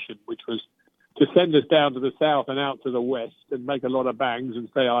deception mission, which was to send us down to the south and out to the west and make a lot of bangs and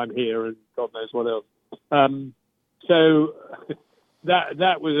say, I'm here, and God knows what else. So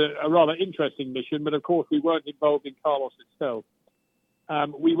that was a rather interesting mission, but of course we weren't involved in Carlos itself.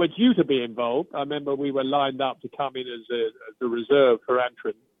 We were due to be involved. I remember we were lined up to come in as a reserve for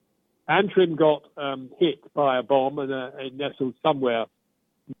Antrim. Antrim got hit by a bomb and it nestled somewhere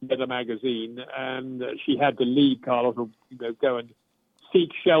near the magazine, and she had to leave Carlos and go and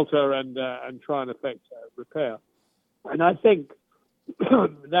seek shelter and try and effect repair. And I think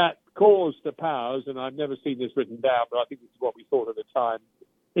that caused the powers, and I've never seen this written down, but I think this is what we thought at the time.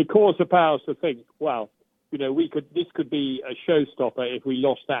 It caused the powers to think, well, this could be a showstopper if we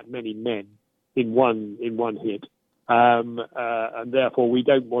lost that many men in one hit, and therefore we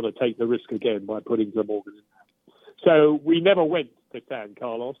don't want to take the risk again by putting Glamorgan in there. So we never went to San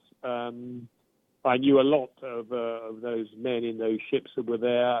Carlos. I knew a lot of those men in those ships that were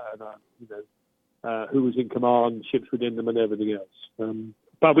there, and who was in command, ships within them, and everything else.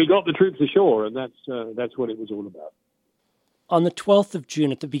 But we got the troops ashore, and that's what it was all about. On the 12th of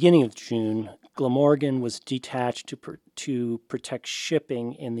June, at the beginning of June, Glamorgan was detached to protect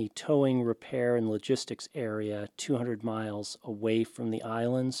shipping in the towing, repair, and logistics area 200 miles away from the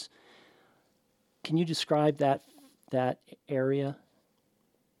islands. Can you describe that area?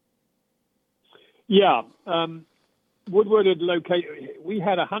 Yeah. Woodward had located. We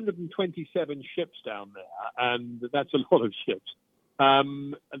had 127 ships down there, and that's a lot of ships.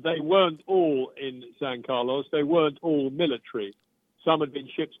 They weren't all in San Carlos. They weren't all military. Some had been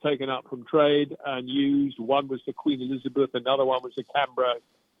ships taken up from trade and used. One was the Queen Elizabeth, another one was the Canberra,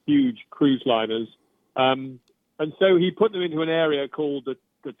 huge cruise liners. And so he put them into an area called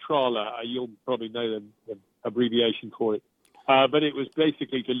the trawler. You'll probably know the abbreviation for it. But it was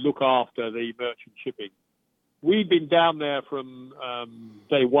basically to look after the merchant shipping. We'd been down there from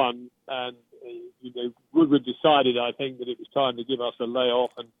day one, and Woodward decided, I think, that it was time to give us a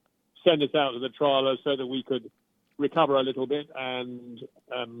layoff and send us out to the trawler so that we could recover a little bit and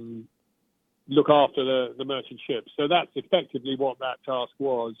look after the merchant ships. So that's effectively what that task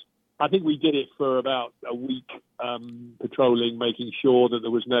was. I think we did it for about a week, patrolling, making sure that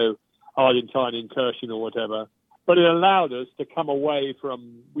there was no Argentine incursion or whatever. But it allowed us to come away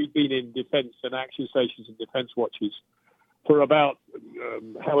from, we'd been in defence and action stations and defence watches for about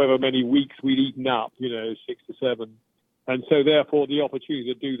however many weeks we'd eaten up, 6 to 7. And so therefore the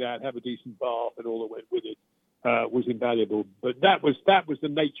opportunity to do that, have a decent bath and all that went with it, was invaluable. But that was the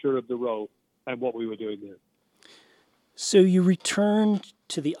nature of the role and what we were doing there. So you returned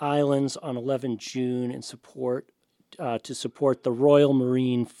to the islands on 11 June in support to support the Royal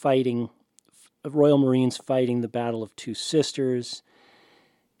Marines fighting the Battle of Two Sisters.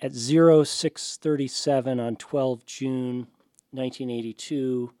 At 06:37 on 12 June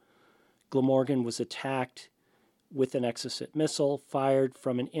 1982, Glamorgan was attacked with an Exocet missile fired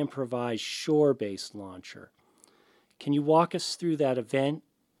from an improvised shore-based launcher. Can you walk us through that event?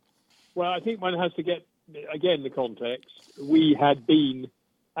 Well, I think one has to get, again, the context. We had been,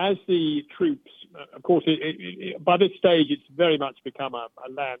 as the troops, of course, by this stage, it's very much become a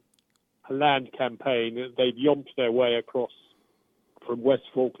land campaign. They've yomped their way across from West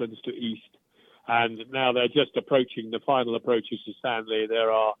Falklands to East, and now they're just approaching the final approaches to Stanley.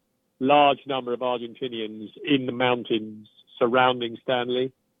 There are large number of Argentinians in the mountains surrounding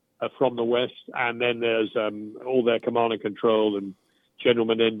Stanley from the west, and then there's all their command and control and General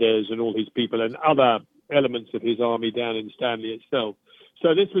Menendez and all his people and other elements of his army down in Stanley itself.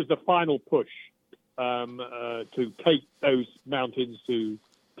 So this was the final push to take those mountains, to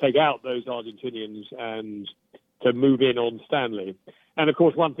take out those Argentinians and to move in on Stanley. And of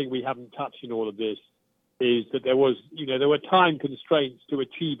course, one thing we haven't touched in all of this is that there were time constraints to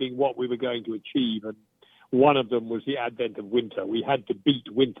achieving what we were going to achieve. And one of them was the advent of winter. We had to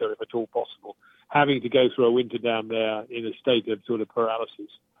beat winter, if at all possible. Having to go through a winter down there in a state of sort of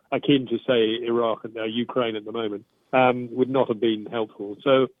paralysis, akin to, say, Iraq and Ukraine at the moment, would not have been helpful.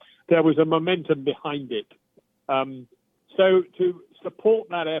 So there was a momentum behind it. So to support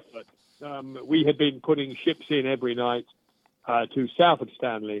that effort, we had been putting ships in every night to south of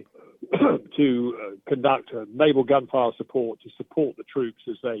Stanley to conduct naval gunfire support, to support the troops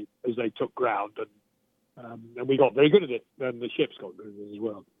as they took ground, and we got very good at it, and the ships got good at it as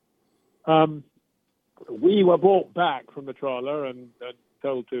well. We were brought back from the trawler and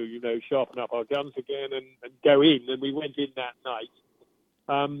told to sharpen up our guns again and go in, and we went in that night.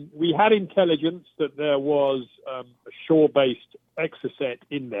 We had intelligence that there was a shore-based Exocet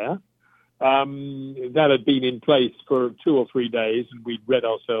in there. That had been in place for 2 or 3 days, and we'd read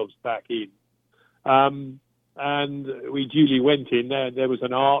ourselves back in. And we duly went in there. There was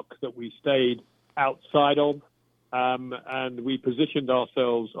an arc that we stayed outside of, and we positioned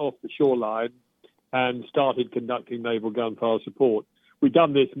ourselves off the shoreline and started conducting naval gunfire support. We'd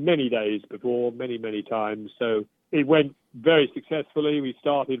done this many days before, many, many times, so it went very successfully. We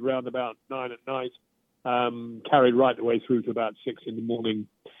started round about 9 at night, carried right the way through to about 6 in the morning.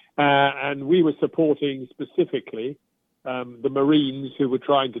 And we were supporting specifically the Marines who were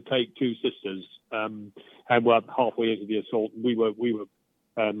trying to take Two Sisters and were halfway into the assault. We were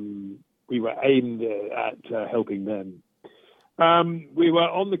aimed at helping them. We were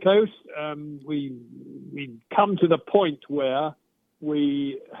on the coast. We'd come to the point where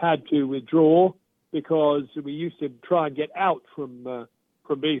we had to withdraw because we used to try and get out from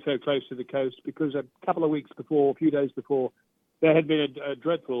being so close to the coast, because a couple of weeks before, a few days before, there had been a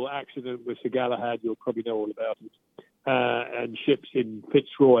dreadful accident with Sir Galahad. You'll probably know all about it. And ships in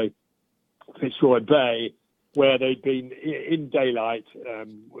Fitzroy Bay, where they'd been in daylight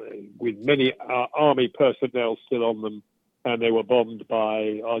with many army personnel still on them, and they were bombed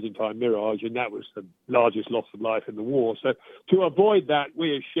by Argentine Mirage, and that was the largest loss of life in the war. So to avoid that,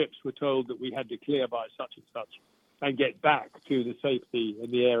 we as ships were told that we had to clear by such and such and get back to the safety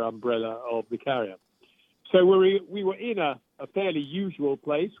and the air umbrella of the carrier. So we were in a fairly usual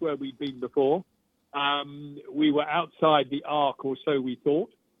place where we'd been before. We were outside the arc, or so we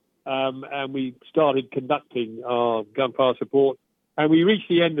thought. and we started conducting our gunfire support. And we reached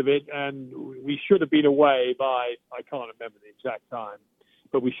the end of it, and we should have been away by, I can't remember the exact time,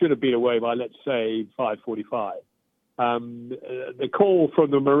 but we should have been away by, let's say, 5:45. The call from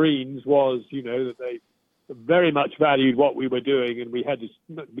the Marines was, that they very much valued what we were doing, and we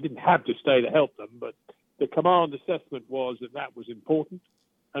didn't have to stay to help them, but the command assessment was that was important,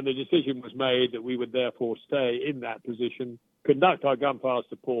 and the decision was made that we would therefore stay in that position, conduct our gunfire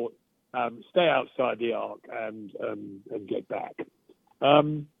support, stay outside the Ark, and get back.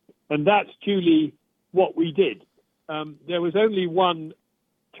 And that's duly what we did. There was only one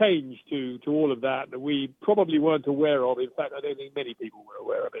change to all of that we probably weren't aware of. In fact, I don't think many people were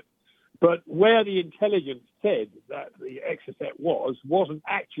aware of it. But where the intelligence said that the Exocet wasn't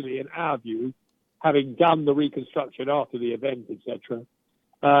actually, in our view, having done the reconstruction after the event, etc.,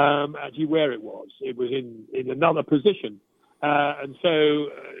 actually where it was. It was in another position. And so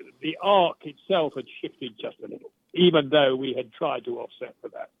the Ark itself had shifted just a little, even though we had tried to offset for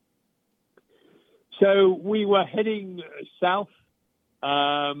that. So we were heading south.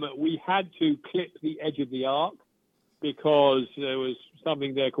 We had to clip the edge of the Ark because there was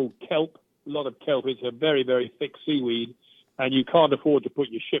something there called kelp, a lot of kelp. It's a very, very thick seaweed, and you can't afford to put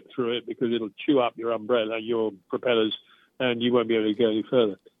your ship through it because it'll chew up your umbrella, your propellers, and you won't be able to go any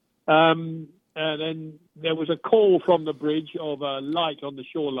further. And then there was a call from the bridge of a light on the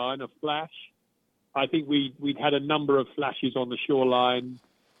shoreline, a flash. I think we'd had a number of flashes on the shoreline.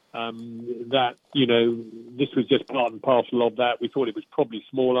 That, this was just part and parcel of that. We thought it was probably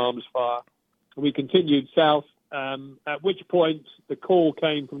small arms fire. We continued south, at which point the call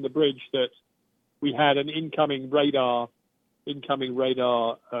came from the bridge that we had an incoming radar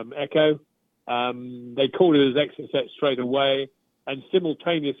echo. They called it as Exocet straight away, and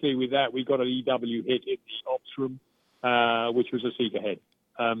simultaneously with that, we got an EW hit in the ops room, which was a seek ahead.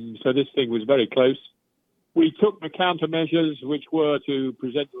 So this thing was very close. We took the countermeasures, which were to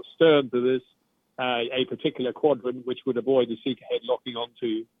present the stern to this, a particular quadrant, which would avoid the seek ahead locking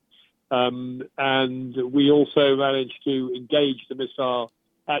onto. And we also managed to engage the missile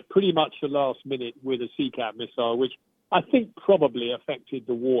at pretty much the last minute with a Seacat missile, which I think probably affected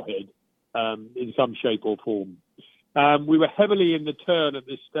the warhead in some shape or form. We were heavily in the turn at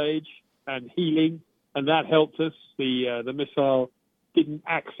this stage and heeling, and that helped us. The missile didn't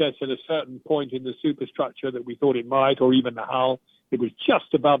access at a certain point in the superstructure that we thought it might, or even the hull. It was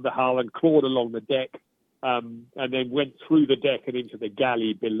just above the hull and clawed along the deck, and then went through the deck and into the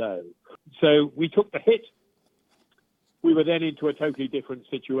galley below. So we took the hit. We were then into a totally different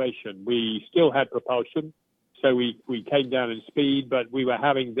situation. We still had propulsion, so we came down in speed, but we were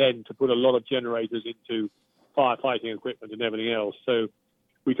having then to put a lot of generators into firefighting equipment and everything else. So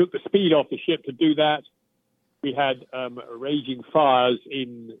we took the speed off the ship to do that. We had raging fires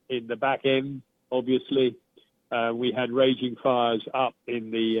in the back end, obviously. We had raging fires up in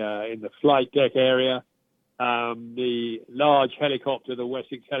the flight deck area. The large helicopter, the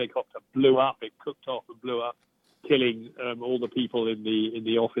Wessex helicopter, blew up. It cooked off and blew up, killing all the people in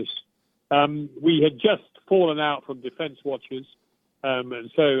the office. We had just fallen out from defence watches,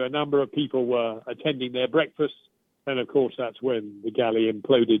 and so a number of people were attending their breakfast, and of course that's when the galley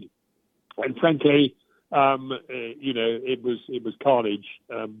imploded. And frankly, it was carnage,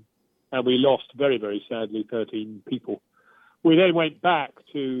 and we lost very, very sadly 13 people. We then went back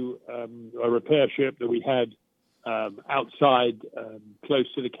to a repair ship that we had outside,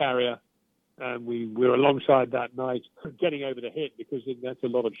 close to the carrier, and we were alongside that night, getting over the hit because that's a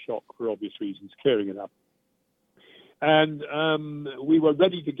lot of shock for obvious reasons, clearing it up. And we were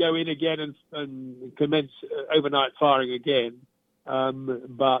ready to go in again and commence overnight firing again,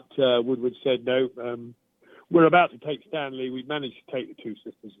 but Woodward said no. We're about to take Stanley. We've managed to take the two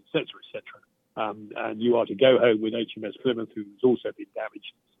sisters, etc., etc. And you are to go home with HMS Plymouth, who's also been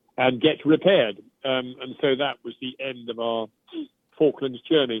damaged, and get repaired. And so that was the end of our Falklands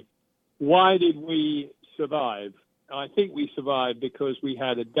journey. Why did we survive? I think we survived because we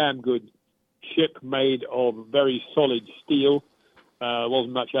had a damn good ship made of very solid steel.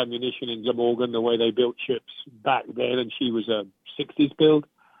 Wasn't much ammunition in Glamorgan, the way they built ships back then, and she was a 60s build.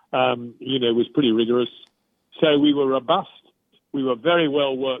 Was pretty rigorous. So we were robust. We were very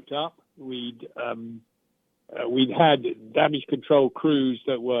well worked up. We'd had damage control crews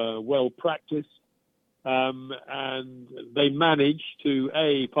that were well practiced, and they managed to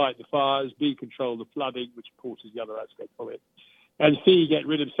A, fight the fires, B, control the flooding, which of course is the other aspect of it, and C, get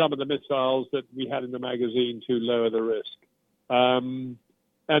rid of some of the missiles that we had in the magazine to lower the risk. And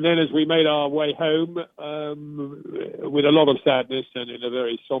then as we made our way home, with a lot of sadness and in a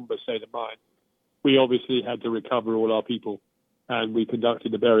very somber state of mind, we obviously had to recover all our people. and we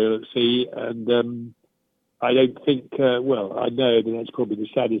conducted the burial at sea. And I don't think, I know that that's probably the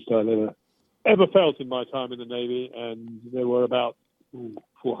saddest I've ever felt in my time in the Navy. And there were about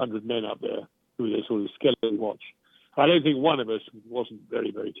 400 men up there who were sort of skeleton watch. I don't think one of us wasn't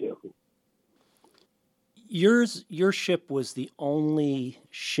very, very cheerful. Your ship was the only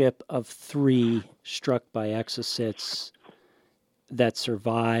ship of 3 struck by exocets that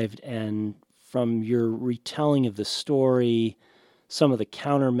survived, and from your retelling of the story, some of the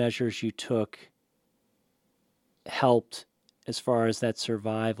countermeasures you took helped as far as that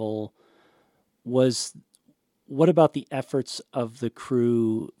survival. What about the efforts of the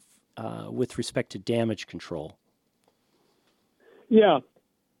crew with respect to damage control? Yeah,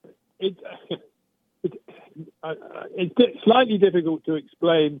 it's slightly difficult to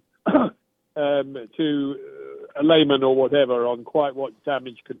explain to a layman or whatever on quite what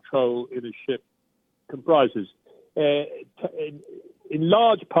damage control in a ship comprises. In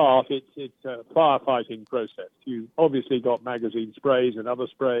large part, it's a firefighting process. You've obviously got magazine sprays and other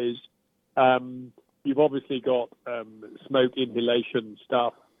sprays. You've obviously got smoke inhalation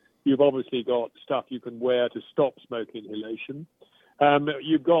stuff. You've obviously got stuff you can wear to stop smoke inhalation.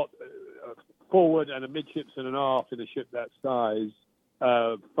 You've got forward and amidships and an aft in a ship that size,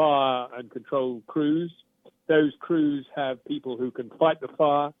 fire and control crews. Those crews have people who can fight the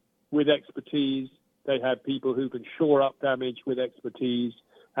fire with expertise. They have people who can shore up damage with expertise,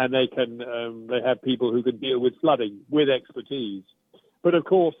 and they have people who can deal with flooding with expertise. But of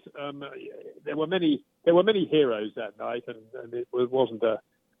course, there were many heroes that night, and it wasn't a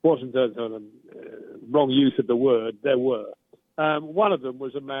wrong use of the word. There were. One of them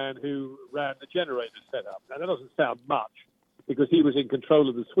was a man who ran the generator setup. Now, that doesn't sound much because he was in control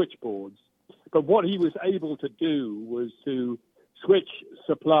of the switchboards. But what he was able to do was to switch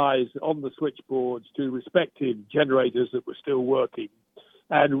supplies on the switchboards to respective generators that were still working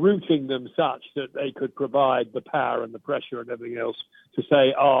and routing them such that they could provide the power and the pressure and everything else to,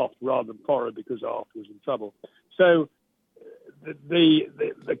 say, aft rather than forward, because aft was in trouble. So the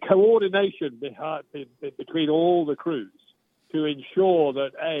coordination between all the crews to ensure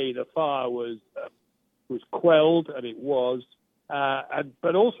that, A, the fire was quelled, and it was,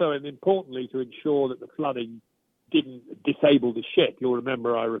 but also, and importantly, to ensure that the flooding didn't disable the ship. You'll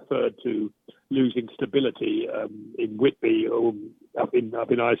remember I referred to losing stability in Whitby up in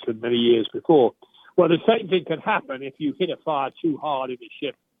Iceland many years before. Well, the same thing can happen if you hit a fire too hard in a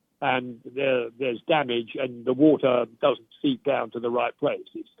ship and there's damage and the water doesn't seep down to the right place.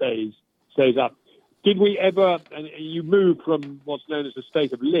 It stays up. Did we ever, and you move from what's known as a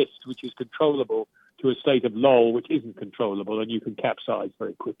state of list, which is controllable, to a state of lull, which isn't controllable, and you can capsize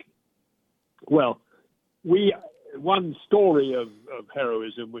very quickly. Well, one story of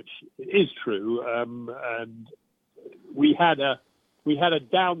heroism, which is true, and we had a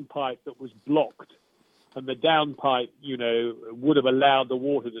downpipe that was blocked, and the downpipe, would have allowed the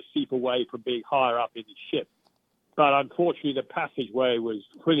water to seep away from being higher up in the ship. But unfortunately, the passageway was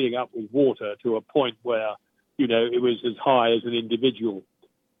filling up with water to a point where, it was as high as an individual.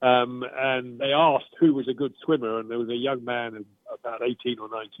 And they asked who was a good swimmer, and there was a young man of about 18 or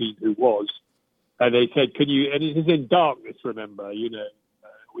 19 who was. And they said, and it is in darkness, remember,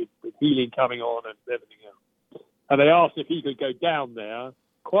 with healing coming on and everything else. And they asked if he could go down there,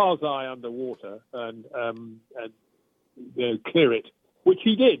 quasi underwater, and clear it, which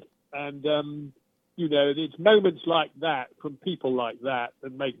he did. And, it's moments like that from people like that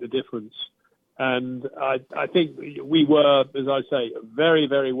make the difference. And I think we were, as I say, very,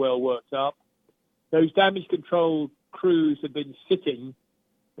 very well worked up. Those damage control crews had been sitting,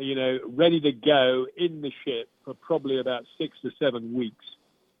 ready to go in the ship for probably about 6 to 7 weeks.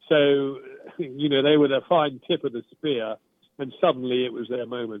 So, they were the fine tip of the spear, and suddenly it was their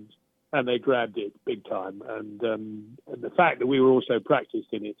moment, and they grabbed it big time. And the fact that we were also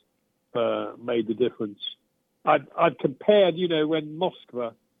practiced in it made the difference. I've compared, when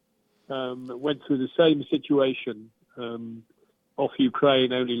Moskva went through the same situation off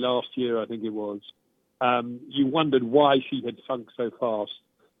Ukraine only last year, I think it was. You wondered why she had sunk so fast.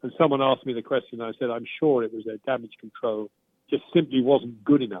 And someone asked me the question. I said, I'm sure it was their damage control just simply wasn't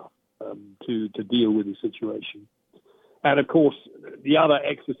good enough to deal with the situation. And, of course, the other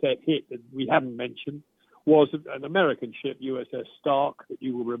exocet hit that we haven't mentioned was an American ship, USS Stark, that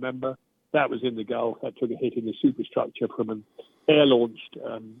you will remember. That was in the Gulf. That took a hit in the superstructure from an air-launched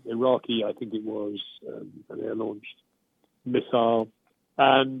Iraqi, I think it was, an air-launched missile,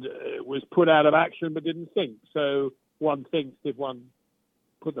 and was put out of action but didn't sink. So one thinks if one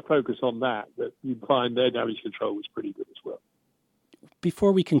put the focus on that you'd find their damage control was pretty good as well.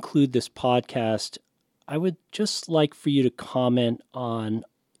 Before we conclude this podcast, I would just like for you to comment on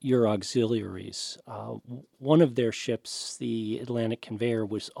your auxiliaries. One of their ships, the Atlantic Conveyor,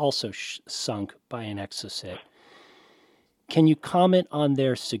 was also sunk by an exocet. Can you comment on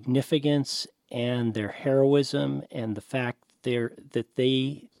their significance and their heroism and the fact they're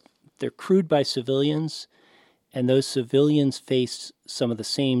crewed by civilians, and those civilians face some of the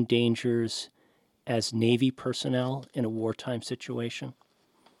same dangers as Navy personnel in a wartime situation?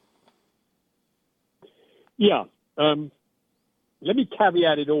 Yeah. Let me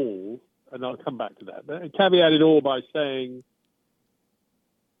caveat it all, and I'll come back to that. But caveat it all by saying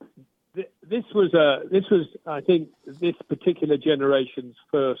this was, I think, this particular generation's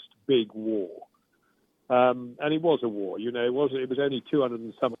first big war. And it was a war, it was only 200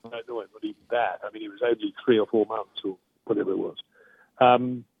 and some, no, not even that. I mean, it was only 3 or 4 months or whatever it was.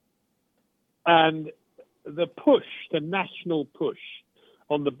 And the push, the national push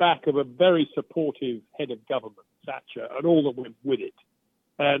on the back of a very supportive head of government, Thatcher, and all that went with it,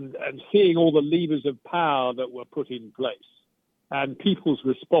 and seeing all the levers of power that were put in place, and people's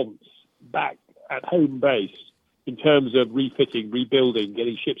response back at home base in terms of refitting, rebuilding,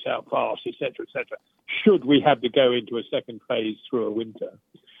 getting ships out fast, etc., should we have to go into a second phase through a winter,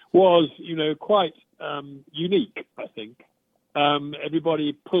 was, quite unique, I think.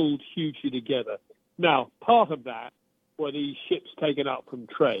 Everybody pulled hugely together. Now, part of that were these ships taken up from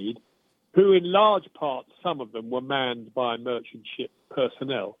trade, who in large part, some of them were manned by merchant ship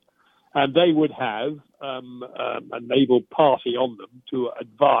personnel, and they would have a naval party on them to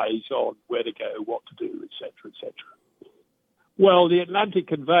advise on where to go, what to do, etc., etc. Well, the Atlantic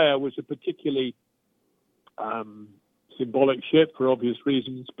Conveyor was a particularly symbolic ship for obvious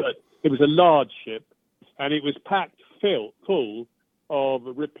reasons, but it was a large ship, and it was packed full of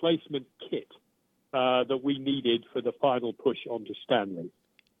replacement kit that we needed for the final push onto Stanley,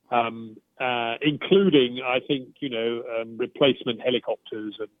 including, I think, replacement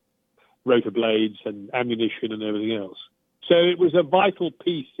helicopters and rotor blades and ammunition and everything else. So it was a vital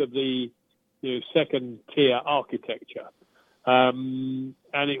piece of the second-tier architecture. And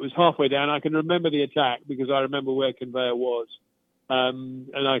it was halfway down. I can remember the attack because I remember where Conveyor was.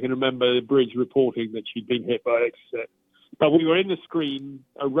 And I can remember the bridge reporting that she'd been hit by Exocet. But we were in the screen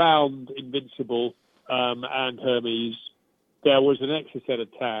around Invincible and Hermes. There was an Exocet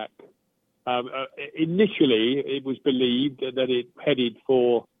attack. Initially, it was believed that it headed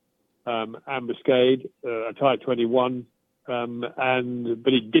for ambuscade, a Type 21,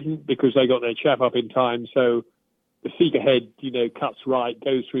 but it didn't because they got their chaff up in time. So the seeker head, cuts right,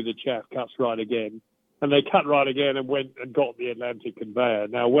 goes through the chaff, cuts right again. And they cut right again and went and got the Atlantic Conveyor.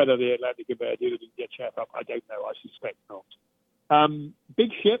 Now, whether the Atlantic Conveyor did or didn't get chaff up, I don't know. I suspect not.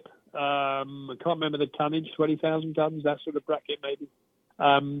 Big ship. I can't remember the tonnage, 20,000 tons, that sort of bracket maybe.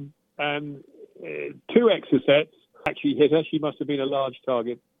 And 2 Exocets actually hit her. She must have been a large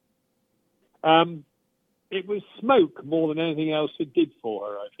target. It was smoke more than anything else it did for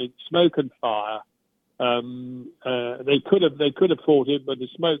her, I think. Smoke and fire. They could have fought it, but the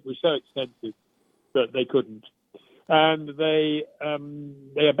smoke was so extensive that they couldn't. And they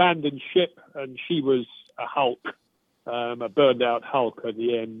abandoned ship, and she was a hulk, a burned out hulk at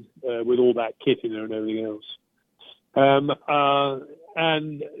the end, with all that kit in her and everything else.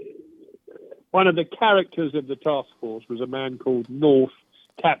 And one of the characters of the task force was a man called North,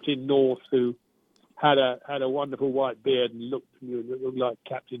 Captain North, who had a wonderful white beard and looked like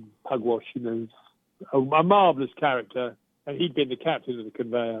Captain Pugwash, a marvellous character. And he'd been the captain of the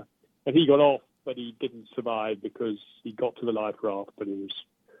Conveyor, and he got off, but he didn't survive because he got to the life raft, but it was,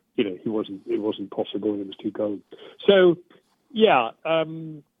 it wasn't possible. It was too cold. So, yeah,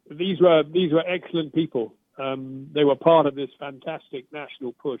 these were excellent people. They were part of this fantastic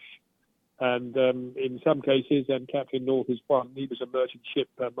national push. And in some cases, and Captain North is one, he was a merchant ship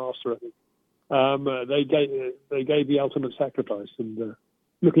master, I think. They gave the ultimate sacrifice. And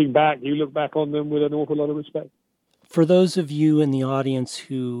looking back, you look back on them with an awful lot of respect. For those of you in the audience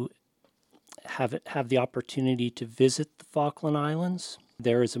who have the opportunity to visit the Falkland Islands,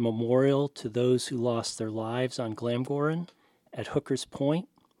 there is a memorial to those who lost their lives on Glamorgan at Hooker's Point.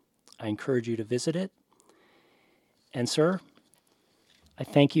 I encourage you to visit it. And, sir, I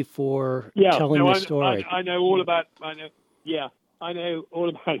thank you for telling the story. I know all about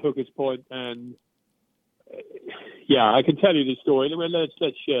Hooker's Point, and I can tell you the story.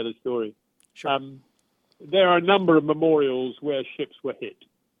 Let's share the story. Sure. There are a number of memorials where ships were hit.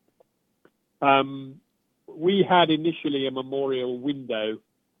 We had initially a memorial window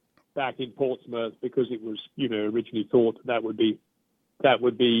back in Portsmouth because it was, originally thought that would be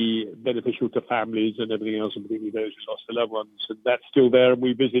beneficial to families and everything else, and particularly those who lost their loved ones. And that's still there, and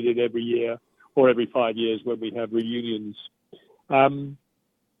we visit it every year. or every 5 years when we have reunions.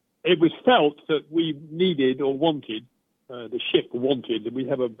 It was felt that we needed or wanted, the ship wanted, and we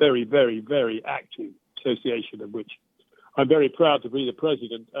have a very, very, very active association of which I'm very proud to be the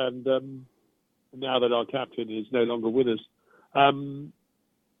president, and now that our captain is no longer with us. And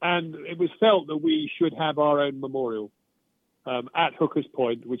it was felt that we should have our own memorial at Hooker's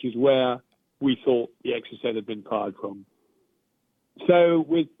Point, which is where we thought the Exocet had been fired from. So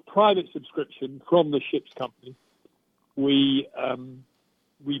with private subscription from the ship's company, we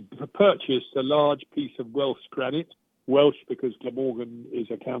purchased a large piece of Welsh granite, Welsh because Glamorgan is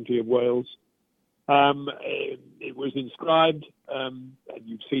a county of Wales. It was inscribed, and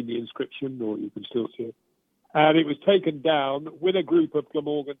you've seen the inscription, or you can still see it. And it was taken down with a group of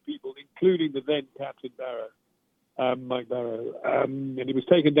Glamorgan people, including the then Captain Barrow, Mike Barrow. And it was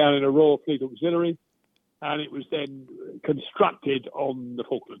taken down in a Royal Fleet Auxiliary, and it was then constructed on the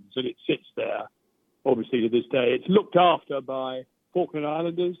Falklands, and it sits there, obviously, to this day. It's looked after by Falkland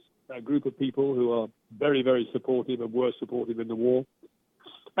Islanders, a group of people who are very, very supportive and were supportive in the war.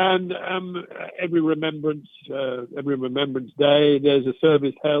 And every Remembrance Day, there's a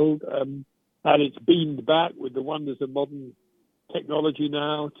service held, and it's beamed back with the wonders of modern technology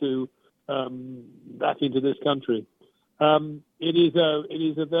now to back into this country. It is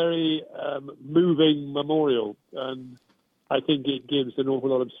a very moving memorial, and I think it gives an awful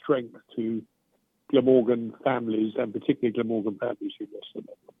lot of strength to Glamorgan families, and particularly Glamorgan families who lost their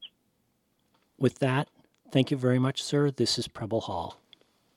loved ones. With that, thank you very much, sir. This is Preble Hall.